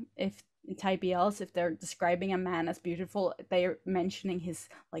Thai BLs, if they're describing a man as beautiful, they're mentioning his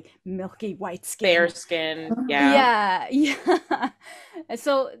like milky white skin, fair skin. Yeah.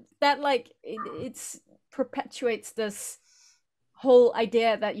 So that like it's perpetuates this whole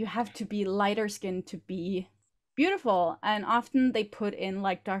idea that you have to be lighter skinned to be beautiful, and often they put in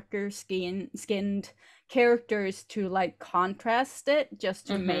like darker skinned characters to like contrast it, just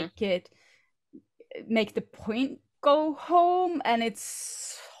to make the point go home, and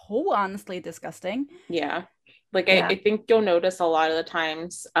it's so honestly disgusting. I think you'll notice a lot of the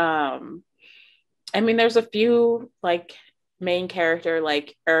times, I mean, there's a few like main character,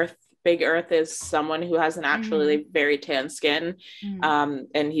 like Big Earth is someone who has an actually very tan skin,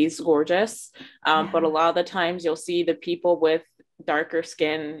 and he's gorgeous. But a lot of the times you'll see the people with darker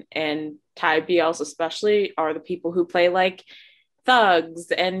skin and Thai BLs especially are the people who play like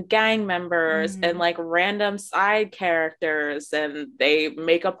thugs and gang members and like random side characters, and they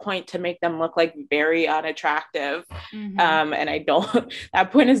make a point to make them look like very unattractive. And I don't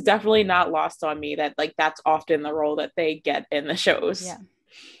that point is definitely not lost on me, that like that's often the role that they get in the shows.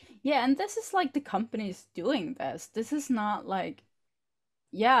 And this is like the companies doing this is not like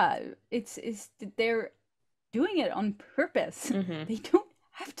it's they're doing it on purpose. They don't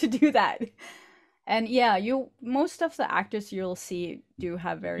have to do that. And most of the actors you'll see do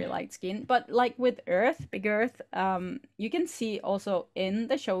have very light skin, but like with Big Earth, you can see also in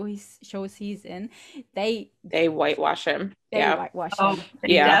the shows he's in, they whitewash him. Whitewash him.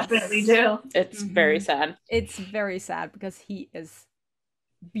 They definitely do. It's very sad. It's very sad because he is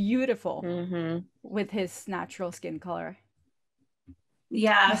beautiful with his natural skin color.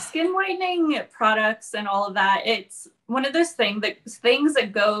 Skin whitening products and all of that, it's one of those things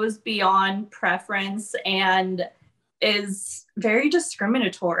that goes beyond preference and is very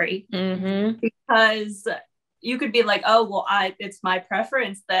discriminatory. Because you could be like, oh well, it's my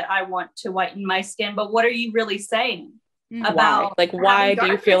preference that I want to whiten my skin, but what are you really saying about why do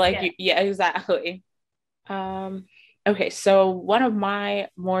you feel like exactly. Okay, so one of my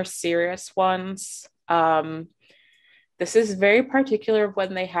more serious ones, this is very particular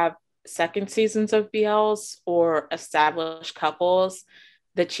when they have second seasons of BLs or established couples,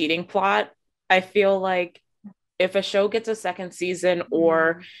 the cheating plot. I feel like if a show gets a second season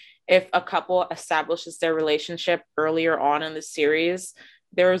or if a couple establishes their relationship earlier on in the series,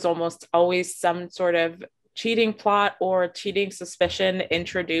 there is almost always some sort of cheating plot or cheating suspicion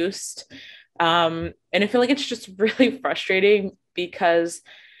introduced. And I feel like it's just really frustrating because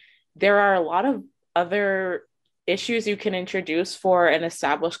there are a lot of other issues you can introduce for an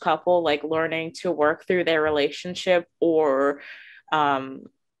established couple, like learning to work through their relationship or um,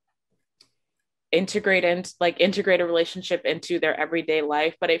 integrate a relationship into their everyday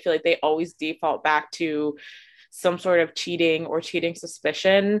life. But I feel like they always default back to some sort of cheating or cheating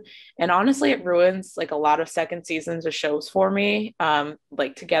suspicion, and honestly it ruins like a lot of second seasons of shows for me.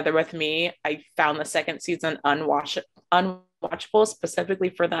 Like Together with Me, I found the second season unwatchable specifically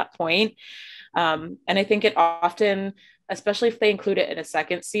for that point. And I think it often, especially if they include it in a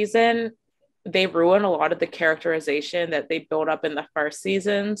second season, they ruin a lot of the characterization that they build up in the first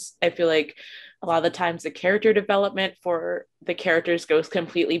seasons. I feel like a lot of the times the character development for the characters goes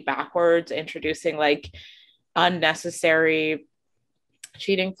completely backwards, introducing like unnecessary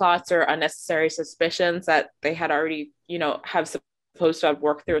cheating plots or unnecessary suspicions that they had already, have supposed to have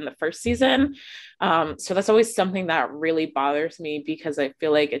worked through in the first season. So that's always something that really bothers me because I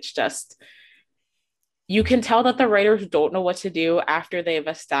feel like it's just, you can tell that the writers don't know what to do after they've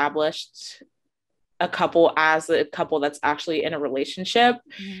established a couple as a couple that's actually in a relationship.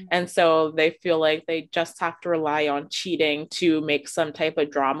 And so they feel like they just have to rely on cheating to make some type of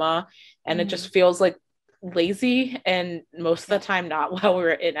drama. And it just feels like lazy and most of the time not well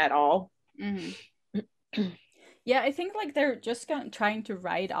written at all. Yeah, I think like they're just trying to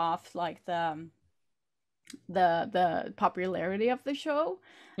write off like the popularity of the show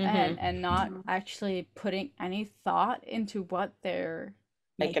and not actually putting any thought into what they're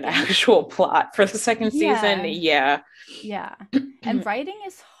like making. An actual plot for the second season. Yeah. And writing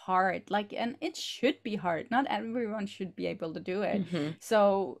is hard, like, and it should be hard. Not everyone should be able to do it.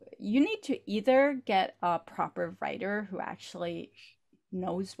 So you need to either get a proper writer who actually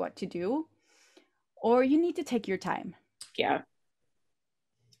knows what to do, or you need to take your time. Yeah.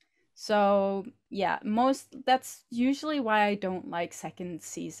 So yeah, that's usually why I don't like second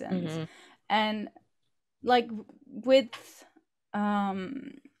seasons. And like with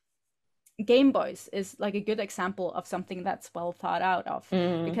Game Boys is like a good example of something that's well thought out of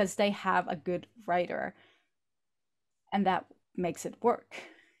because they have a good writer and that makes it work.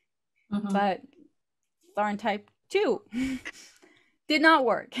 But Thorn Type 2 did not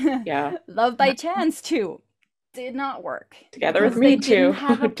work. Yeah. Love by Chance 2 did not work. Together with Me They didn't too.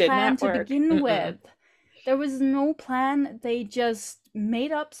 have a Did plan not to work. begin with. There was no plan. They just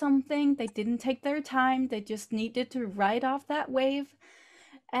made up something. They didn't take their time. They just needed to ride off that wave.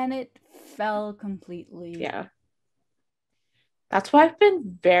 And it fell completely. Yeah. That's why I've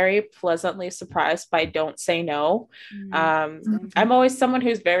been very pleasantly surprised by Don't Say No. I'm always someone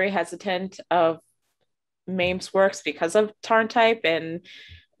who's very hesitant of Mame's works because of Tarn Type and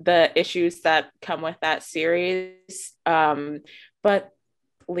the issues that come with that series. But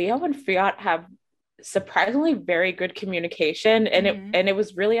Leo and Fiat have surprisingly very good communication, and it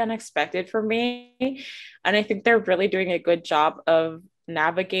was really unexpected for me. And I think they're really doing a good job of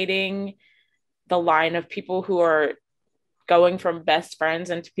navigating the line of people who are going from best friends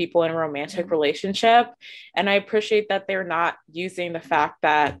into people in a romantic relationship. And I appreciate that they're not using the fact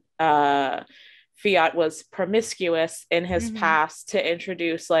that Fiat was promiscuous in his past to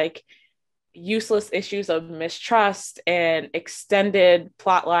introduce like useless issues of mistrust and extended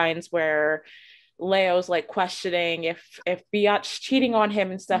plot lines where Leo's like questioning if Fiat's cheating on him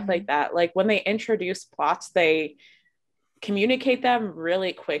and stuff like that. Like when they introduce plots, they communicate them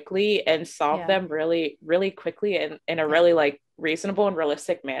really quickly and solve them really, really quickly and in a really like reasonable and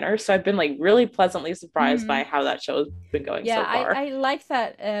realistic manner. So I've been like really pleasantly surprised by how that show's been going so far. I like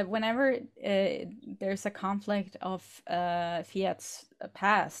that whenever there's a conflict of Fiat's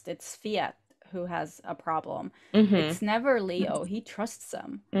past, it's Fiat who has a problem. It's never Leo. He trusts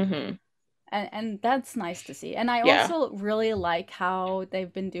them. And that's nice to see. And I also really like how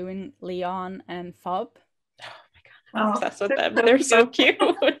they've been doing Leon and Fob. I'm obsessed with them. They're so cute.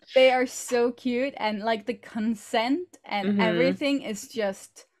 They are so cute, and like the consent and everything is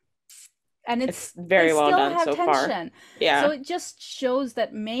just, and it's very well done so far. Yeah. So it just shows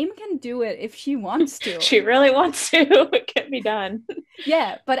that Mame can do it if she wants to. She really wants to. It can be done.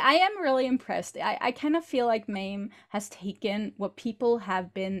 Yeah, but I am really impressed. I kind of feel like Mame has taken what people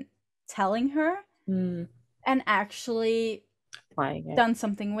have been telling her and actually done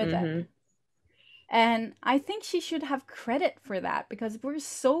something with it. And I think she should have credit for that, because we're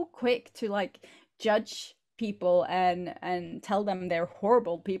so quick to like judge people and tell them they're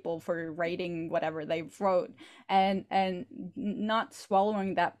horrible people for writing whatever they wrote, and not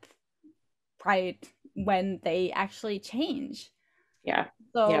swallowing that pride when they actually change. Yeah.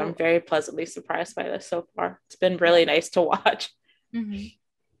 So I'm very pleasantly surprised by this so far. It's been really nice to watch.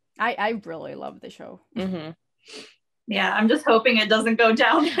 I really love the show. Yeah, I'm just hoping it doesn't go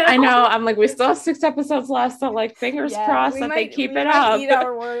downhill. I know. I'm like, we still have 6 episodes left, so like, fingers crossed that they keep it up. Eat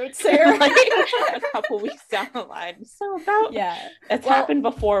our words here. Like, a couple weeks down the line. So about it's happened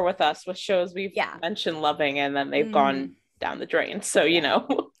before with us with shows we've mentioned loving, and then they've gone down the drain. So you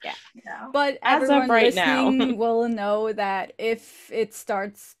know. But as everyone of right listening now, will know that if it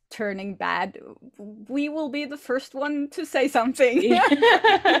starts turning bad, we will be the first one to say something.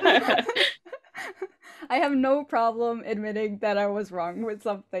 I have no problem admitting that I was wrong with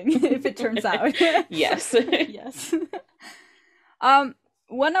something if it turns out. Yes. Yes.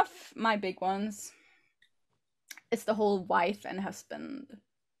 One of my big ones is the whole wife and husband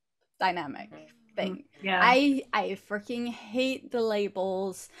dynamic thing. Yeah. I freaking hate the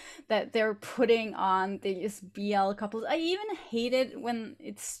labels that they're putting on these BL couples. I even hate it when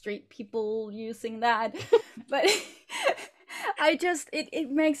it's straight people using that. But I just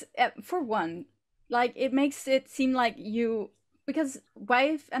it makes, for one, like, it makes it seem like because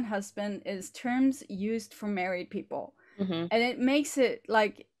wife and husband is terms used for married people. And it makes it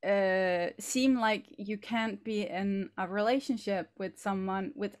like seem like you can't be in a relationship with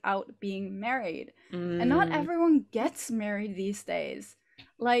someone without being married. And not everyone gets married these days.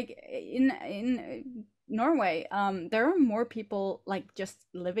 Like in Norway, there are more people like just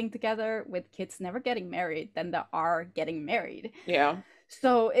living together with kids never getting married than there are getting married. Yeah.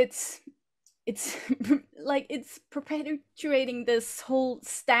 So it's like it's perpetuating this whole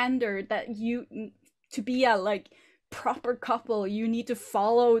standard that to be a like proper couple, you need to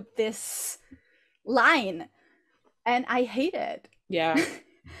follow this line, and I hate it. Yeah.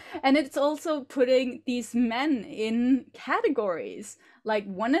 And it's also putting these men in categories, like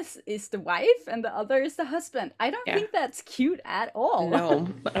one is the wife and the other is the husband. I don't think that's cute at all. No,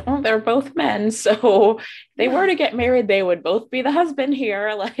 they're both men, so if they were to get married, they would both be the husband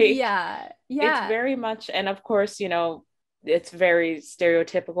here. Like, it's very much, and of course, you know, it's very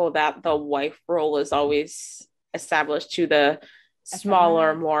stereotypical that the wife role is always established to the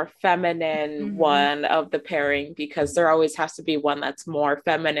smaller, more feminine one of the pairing, because there always has to be one that's more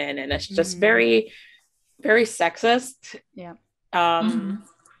feminine, and it's just very, very sexist.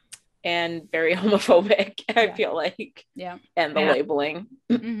 And very homophobic, I feel like. And the labeling.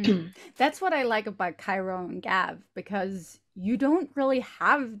 That's what I like about Cairo and Gav, because you don't really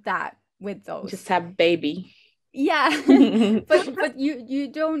have that with those. Just have baby. But you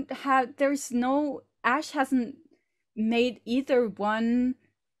don't have, there's no, Ash hasn't made either one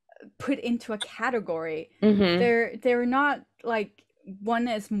put into a category. They're not like one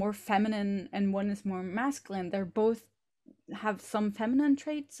is more feminine and one is more masculine. They're both have some feminine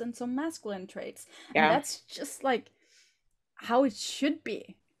traits and some masculine traits. And that's just like how it should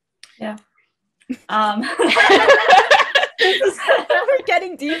be. We're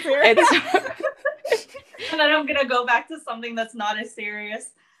getting deep here. And then I'm gonna go back to something that's not as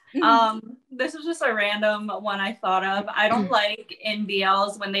serious. This is just a random one I thought of. I don't like in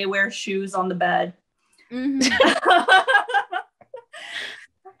BLs when they wear shoes on the bed.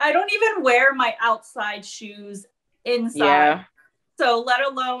 I don't even wear my outside shoes inside. So let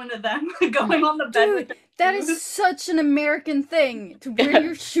alone them going on the bed. Dude, with that is such an American thing, to wear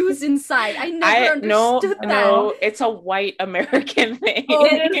your shoes inside. I never understood that. No, it's a white American thing.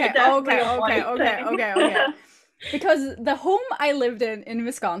 Okay. Because the home I lived in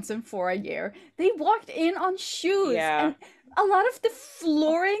Wisconsin for a year, they walked in on shoes. And a lot of the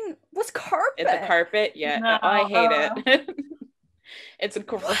flooring was carpet. It's a carpet? Yeah. No, I hate it. It's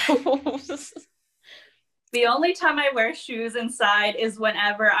gross. The only time I wear shoes inside is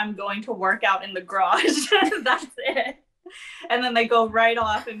whenever I'm going to work out in the garage. That's it. And then they go right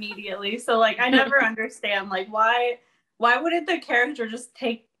off immediately. So like, I never understand, like, why wouldn't the character just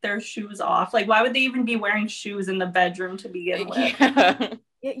take their shoes off? Like, why would they even be wearing shoes in the bedroom to begin with?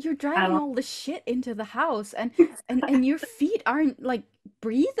 Yeah, you're dragging all the shit into the house, and your feet aren't like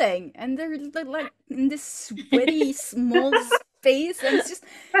breathing, and they're like in this sweaty small space, and it's just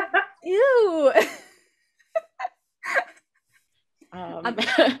ew.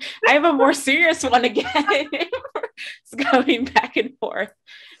 I have a more serious one again. It's going back and forth.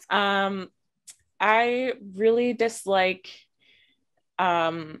 I really dislike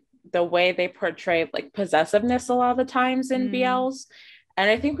the way they portray like possessiveness a lot of the times in BLs. And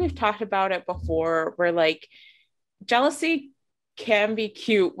I think we've talked about it before where like jealousy can be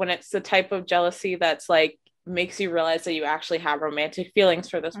cute when it's the type of jealousy that's like makes you realize that you actually have romantic feelings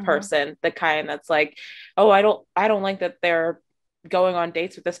for this person, the kind that's like, oh, I don't like that they're going on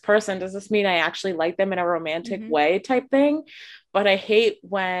dates with this person. Does this mean I actually like them in a romantic way type thing? But I hate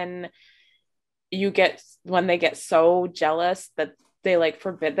when they get so jealous that they like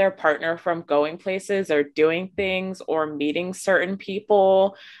forbid their partner from going places or doing things or meeting certain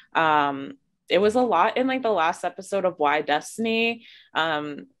people. It was a lot in like the last episode of Why Destiny.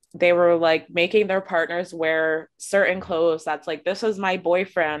 They were like making their partners wear certain clothes that's like, this is my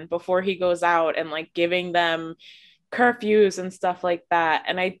boyfriend before he goes out, and like giving them curfews and stuff like that.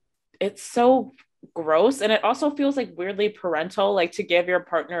 And it's so gross, and it also feels like weirdly parental, like to give your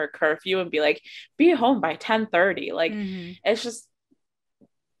partner a curfew and be like, be home by 10:30. Like it's just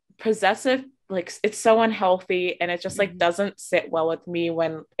possessive, like it's so unhealthy, and it just like doesn't sit well with me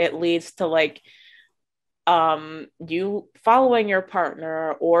when it leads to like you following your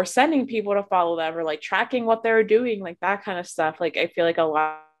partner or sending people to follow them or like tracking what they're doing, like that kind of stuff. Like I feel like a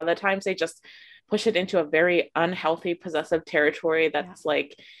lot of the times they just push it into a very unhealthy possessive territory that's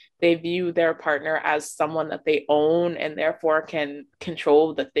like they view their partner as someone that they own and therefore can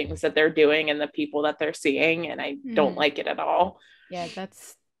control the things that they're doing and the people that they're seeing, and I don't like it at all. Yeah,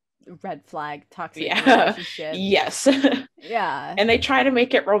 that's red flag toxic relationship. Yes. Yeah. And they try to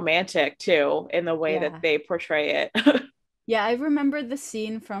make it romantic too in the way that they portray it. Yeah, I remember the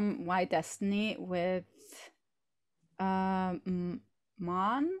scene from Why Destiny with Mon?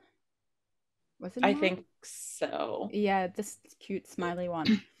 Was it Mon? I think so. Yeah, this cute smiley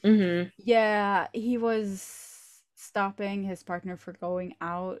one. Yeah, he was stopping his partner for going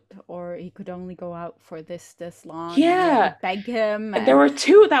out, or he could only go out for this long. Yeah, beg him. And there were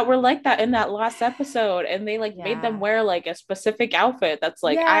two that were like that in that last episode, and they like made them wear like a specific outfit that's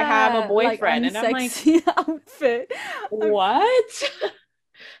like, I have a boyfriend, like and I'm like, outfit. What?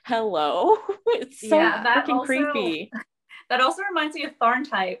 Hello. It's so freaking creepy. That also reminds me of Tharn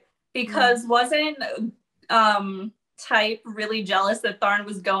Type, because wasn't Type really jealous that Tharn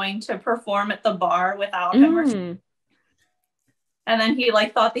was going to perform at the bar without him or something? And then he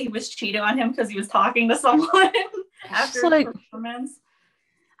like thought that he was cheating on him because he was talking to someone after the performance.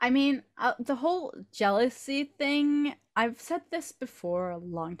 I mean, the whole jealousy thing, I've said this before a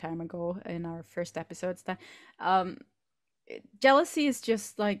long time ago in our first episodes, that jealousy is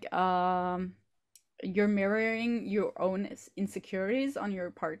just like you're mirroring your own insecurities on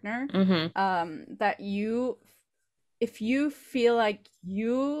your partner. That if you feel like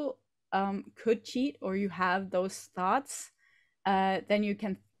you could cheat or you have those thoughts, then you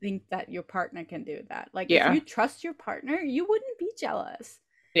can think that your partner can do that. Like if you trust your partner, you wouldn't be jealous.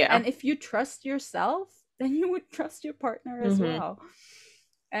 And if you trust yourself, then you would trust your partner as well.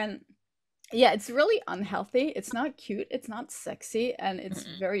 And yeah, it's really unhealthy. It's not cute. It's not sexy, and it's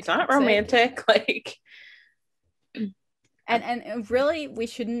very toxic. Not romantic. Like, and really, we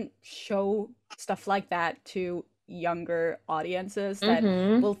shouldn't show stuff like that to younger audiences that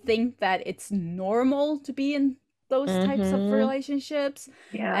will think that it's normal to be in those types of relationships,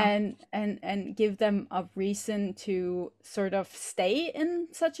 and give them a reason to sort of stay in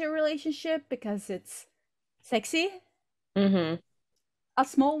such a relationship because it's sexy. A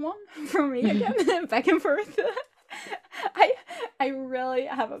small one from me again, back and forth. I really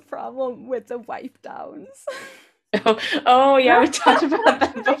have a problem with the wipe downs. Oh yeah, we talked about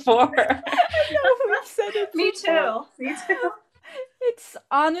that before. I know, we've said it before. Me too. It's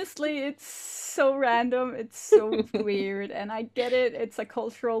honestly, it's so random, it's so weird, and I get it, it's a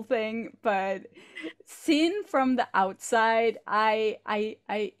cultural thing, but seen from the outside, I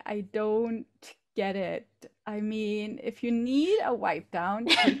don't get it. I mean, if you need a wipe down,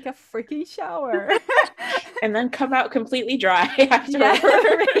 take a freaking shower. And then come out completely dry afterwards.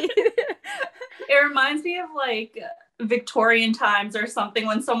 Right. It reminds me of like Victorian times or something,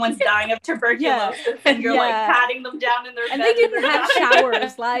 when someone's dying of tuberculosis and you're like patting them down in their bed. And they didn't have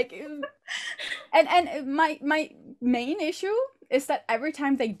showers. Like, and my main issue is that every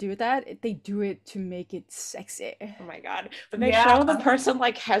time they do that, they do it to make it sexy. Oh my god. When they show the person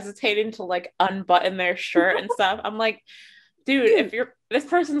like hesitating to like unbutton their shirt and stuff, I'm like, dude, if this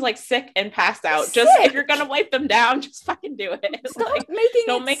person's like sick and passed out, if you're gonna wipe them down, just fucking do it. Stop like, making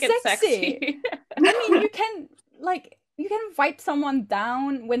don't make it sexy. I mean, you can wipe someone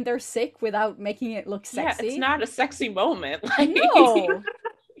down when they're sick without making it look sexy. Yeah, it's not a sexy moment. Like, no.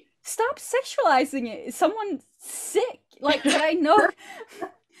 Stop sexualizing it. Someone's sick. Like, but I know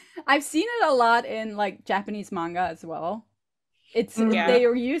I've seen it a lot in like Japanese manga as well. It's they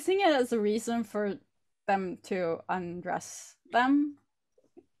are using it as a reason for them to undress them.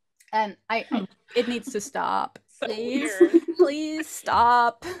 And it needs to stop. So Please, weird. please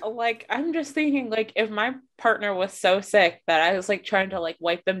stop. Like, I'm just thinking, like, if my partner was so sick that I was like trying to like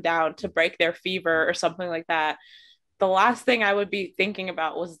wipe them down to break their fever or something like that, the last thing I would be thinking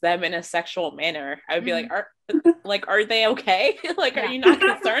about was them in a sexual manner. I would be like, are they okay? Like, are you not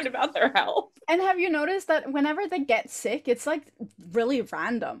concerned about their health? And have you noticed that whenever they get sick, it's like really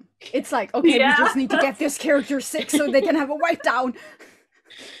random. It's like, okay, we just need to get this character sick so they can have a wipe down.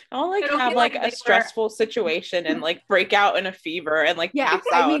 I'll like have like a stressful situation and like break out in a fever and like pass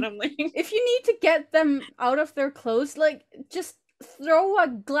out. I mean, I'm like, if you need to get them out of their clothes, like just throw a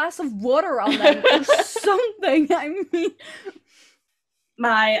glass of water on them or something. I mean,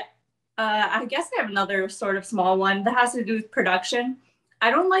 I guess I have another sort of small one that has to do with production.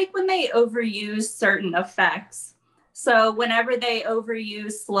 I don't like when they overuse certain effects. So whenever they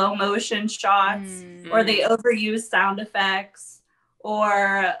overuse slow motion shots or they overuse sound effects,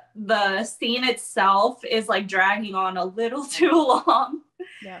 or the scene itself is like dragging on a little too long.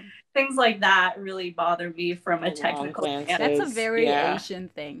 Yeah. Things like that really bother me from a technical standpoint. That's a very Asian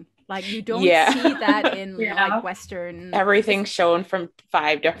thing. Like, you don't see that in like Western. Everything's shown from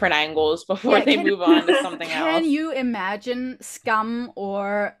 5 different angles before they move on to something else. Can you imagine Scum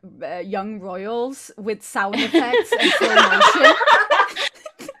or Young Royals with sound effects and slow motion?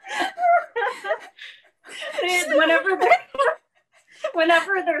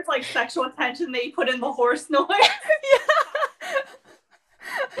 Whenever there's like sexual tension, they put in the horse noise.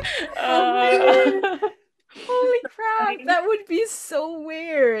 Oh my God. Holy crap, that would be so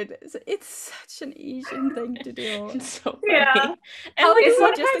weird. It's such an Asian thing to do. It's so funny. And like,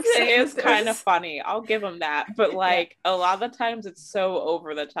 sometimes it is kind of funny. I'll give them that. But like a lot of the times it's so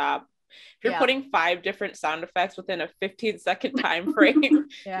over the top. If you're putting 5 different sound effects within a 15-second time frame,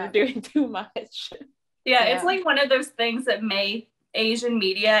 you're doing too much. Yeah, it's like one of those things that make Asian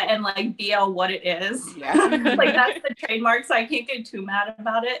media and like BL what it is. Yeah. Like, that's the trademark, so I can't get too mad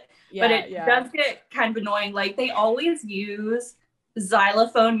about it. But it does get kind of annoying. Like, they always use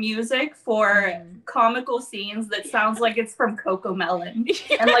xylophone music for comical scenes that sounds like it's from Coco Melon.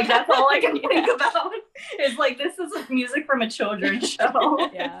 And like, that's all I can think about is like, this is music from a children's show.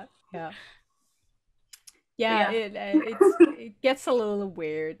 It gets a little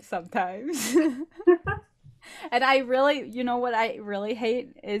weird sometimes. And I really, you know what I really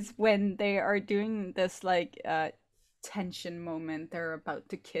hate is when they are doing this like tension moment, they're about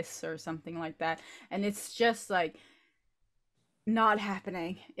to kiss or something like that, and it's just like not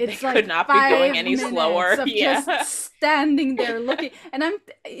happening. It's like could not be going any slower. Of just standing there looking, and I'm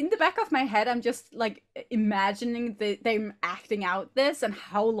in the back of my head, I'm just like imagining them acting out this and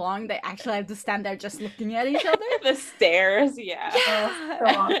how long they actually have to stand there just looking at each other. The stares, So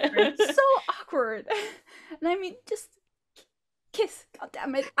awkward. So awkward. And I mean, just kiss. God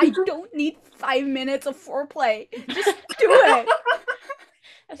damn it! I don't need 5 minutes of foreplay. Just do it.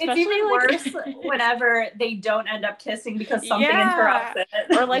 Especially, it's even worse whenever they don't end up kissing because something interrupts it.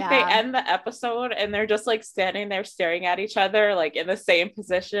 Or like they end the episode and they're just like standing there staring at each other like in the same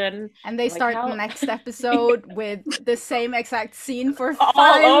position. And they start the next episode with the same exact scene for all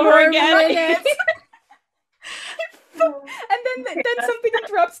 5 over more again. minutes. And then something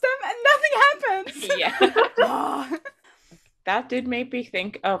interrupts them and nothing happens. That did make me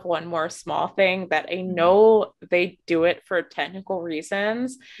think of one more small thing that I know they do it for technical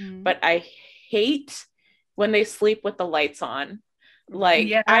reasons, but I hate when they sleep with the lights on.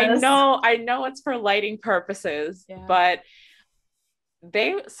 Like, I know it's for lighting purposes, but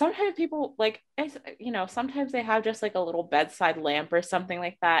sometimes people like, you know, sometimes they have just like a little bedside lamp or something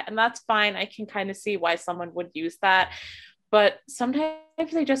like that, and that's fine. I can kind of see why someone would use that, but sometimes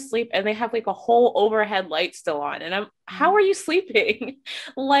they just sleep and they have like a whole overhead light still on, and how are you sleeping?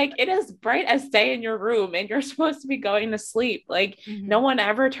 Like, it is bright as day in your room and you're supposed to be going to sleep. Like, no one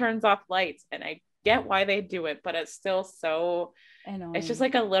ever turns off lights, and I get why they do it, but it's still so annoying. It's just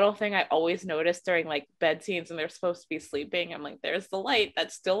like a little thing I always notice during like bed scenes and they're supposed to be sleeping. I'm like, there's the light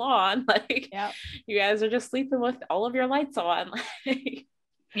that's still on. Like, you guys are just sleeping with all of your lights on.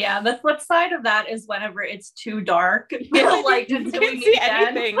 Yeah, the flip side of that is whenever it's too dark, like, you can't see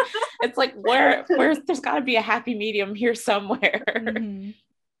anything. It's like, where's there's got to be a happy medium here somewhere.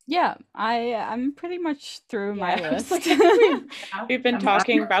 Yeah, I'm pretty much through my list. We've been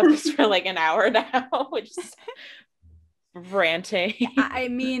talking about this for like an hour now, which is ranting. I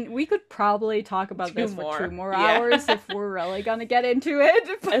mean, we could probably talk about this for 2 more hours if we're really gonna get into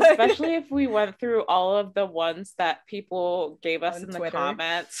it. But... especially if we went through all of the ones that people gave us on in Twitter. The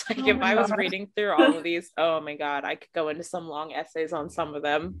comments. Like, if I was reading through all of these, oh my god, I could go into some long essays on some of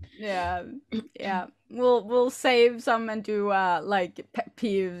them. Yeah, yeah. We'll save some and do like pet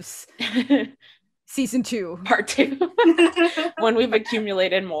peeves season 2, part 2, when we've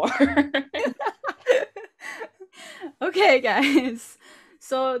accumulated more. Okay, guys.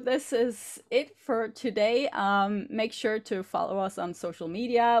 So this is it for today. Make sure to follow us on social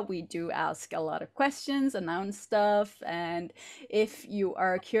media. We do ask a lot of questions, announce stuff, and if you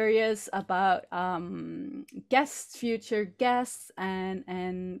are curious about guests, future guests,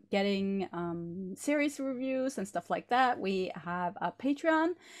 and getting series reviews and stuff like that, we have a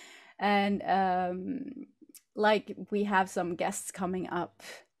Patreon, and like we have some guests coming up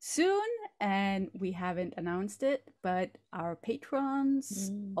soon, and we haven't announced it, but our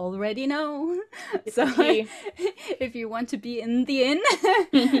patrons already know. So if you want to be in the inn,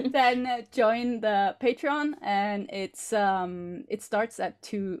 then join the Patreon, and it's it starts at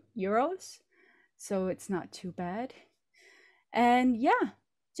 €2, so it's not too bad. And yeah,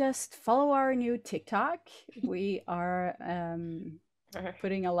 just follow our new TikTok. We are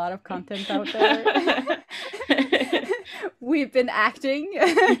putting a lot of content out there. We've been acting,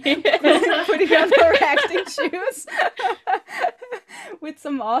 putting on our acting shoes with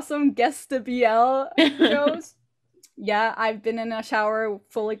some awesome guest BL shows. Yeah, I've been in a shower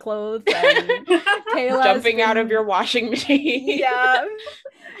fully clothed, and Kayla jumping out of your washing machine. Yeah,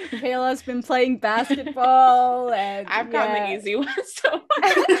 Kayla's been playing basketball, and I've gotten the easy one, so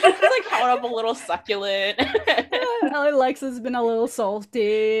it's like how I'm a little succulent. Alexa's been a little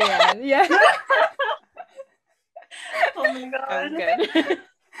salty, and yeah. Oh my god. Good.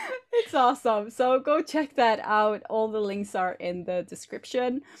 It's awesome. So go check that out. All the links are in the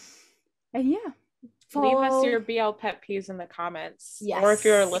description. And yeah, leave us your BL pet peeves in the comments. Yes. Or if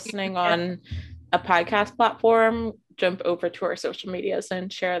you're listening on a podcast platform, jump over to our social medias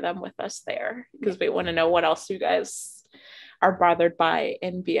and share them with us there, because we want to know what else you guys are bothered by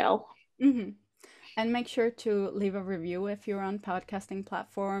in BL. Mm-hmm. And make sure to leave a review if you're on podcasting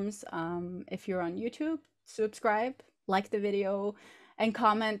platforms. If you're on YouTube, subscribe, like the video, and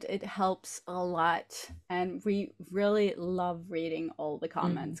comment. It helps a lot, and we really love reading all the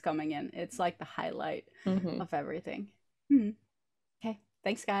comments coming in. It's like the highlight of everything. Okay,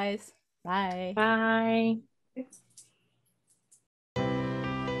 thanks guys. Bye. Bye.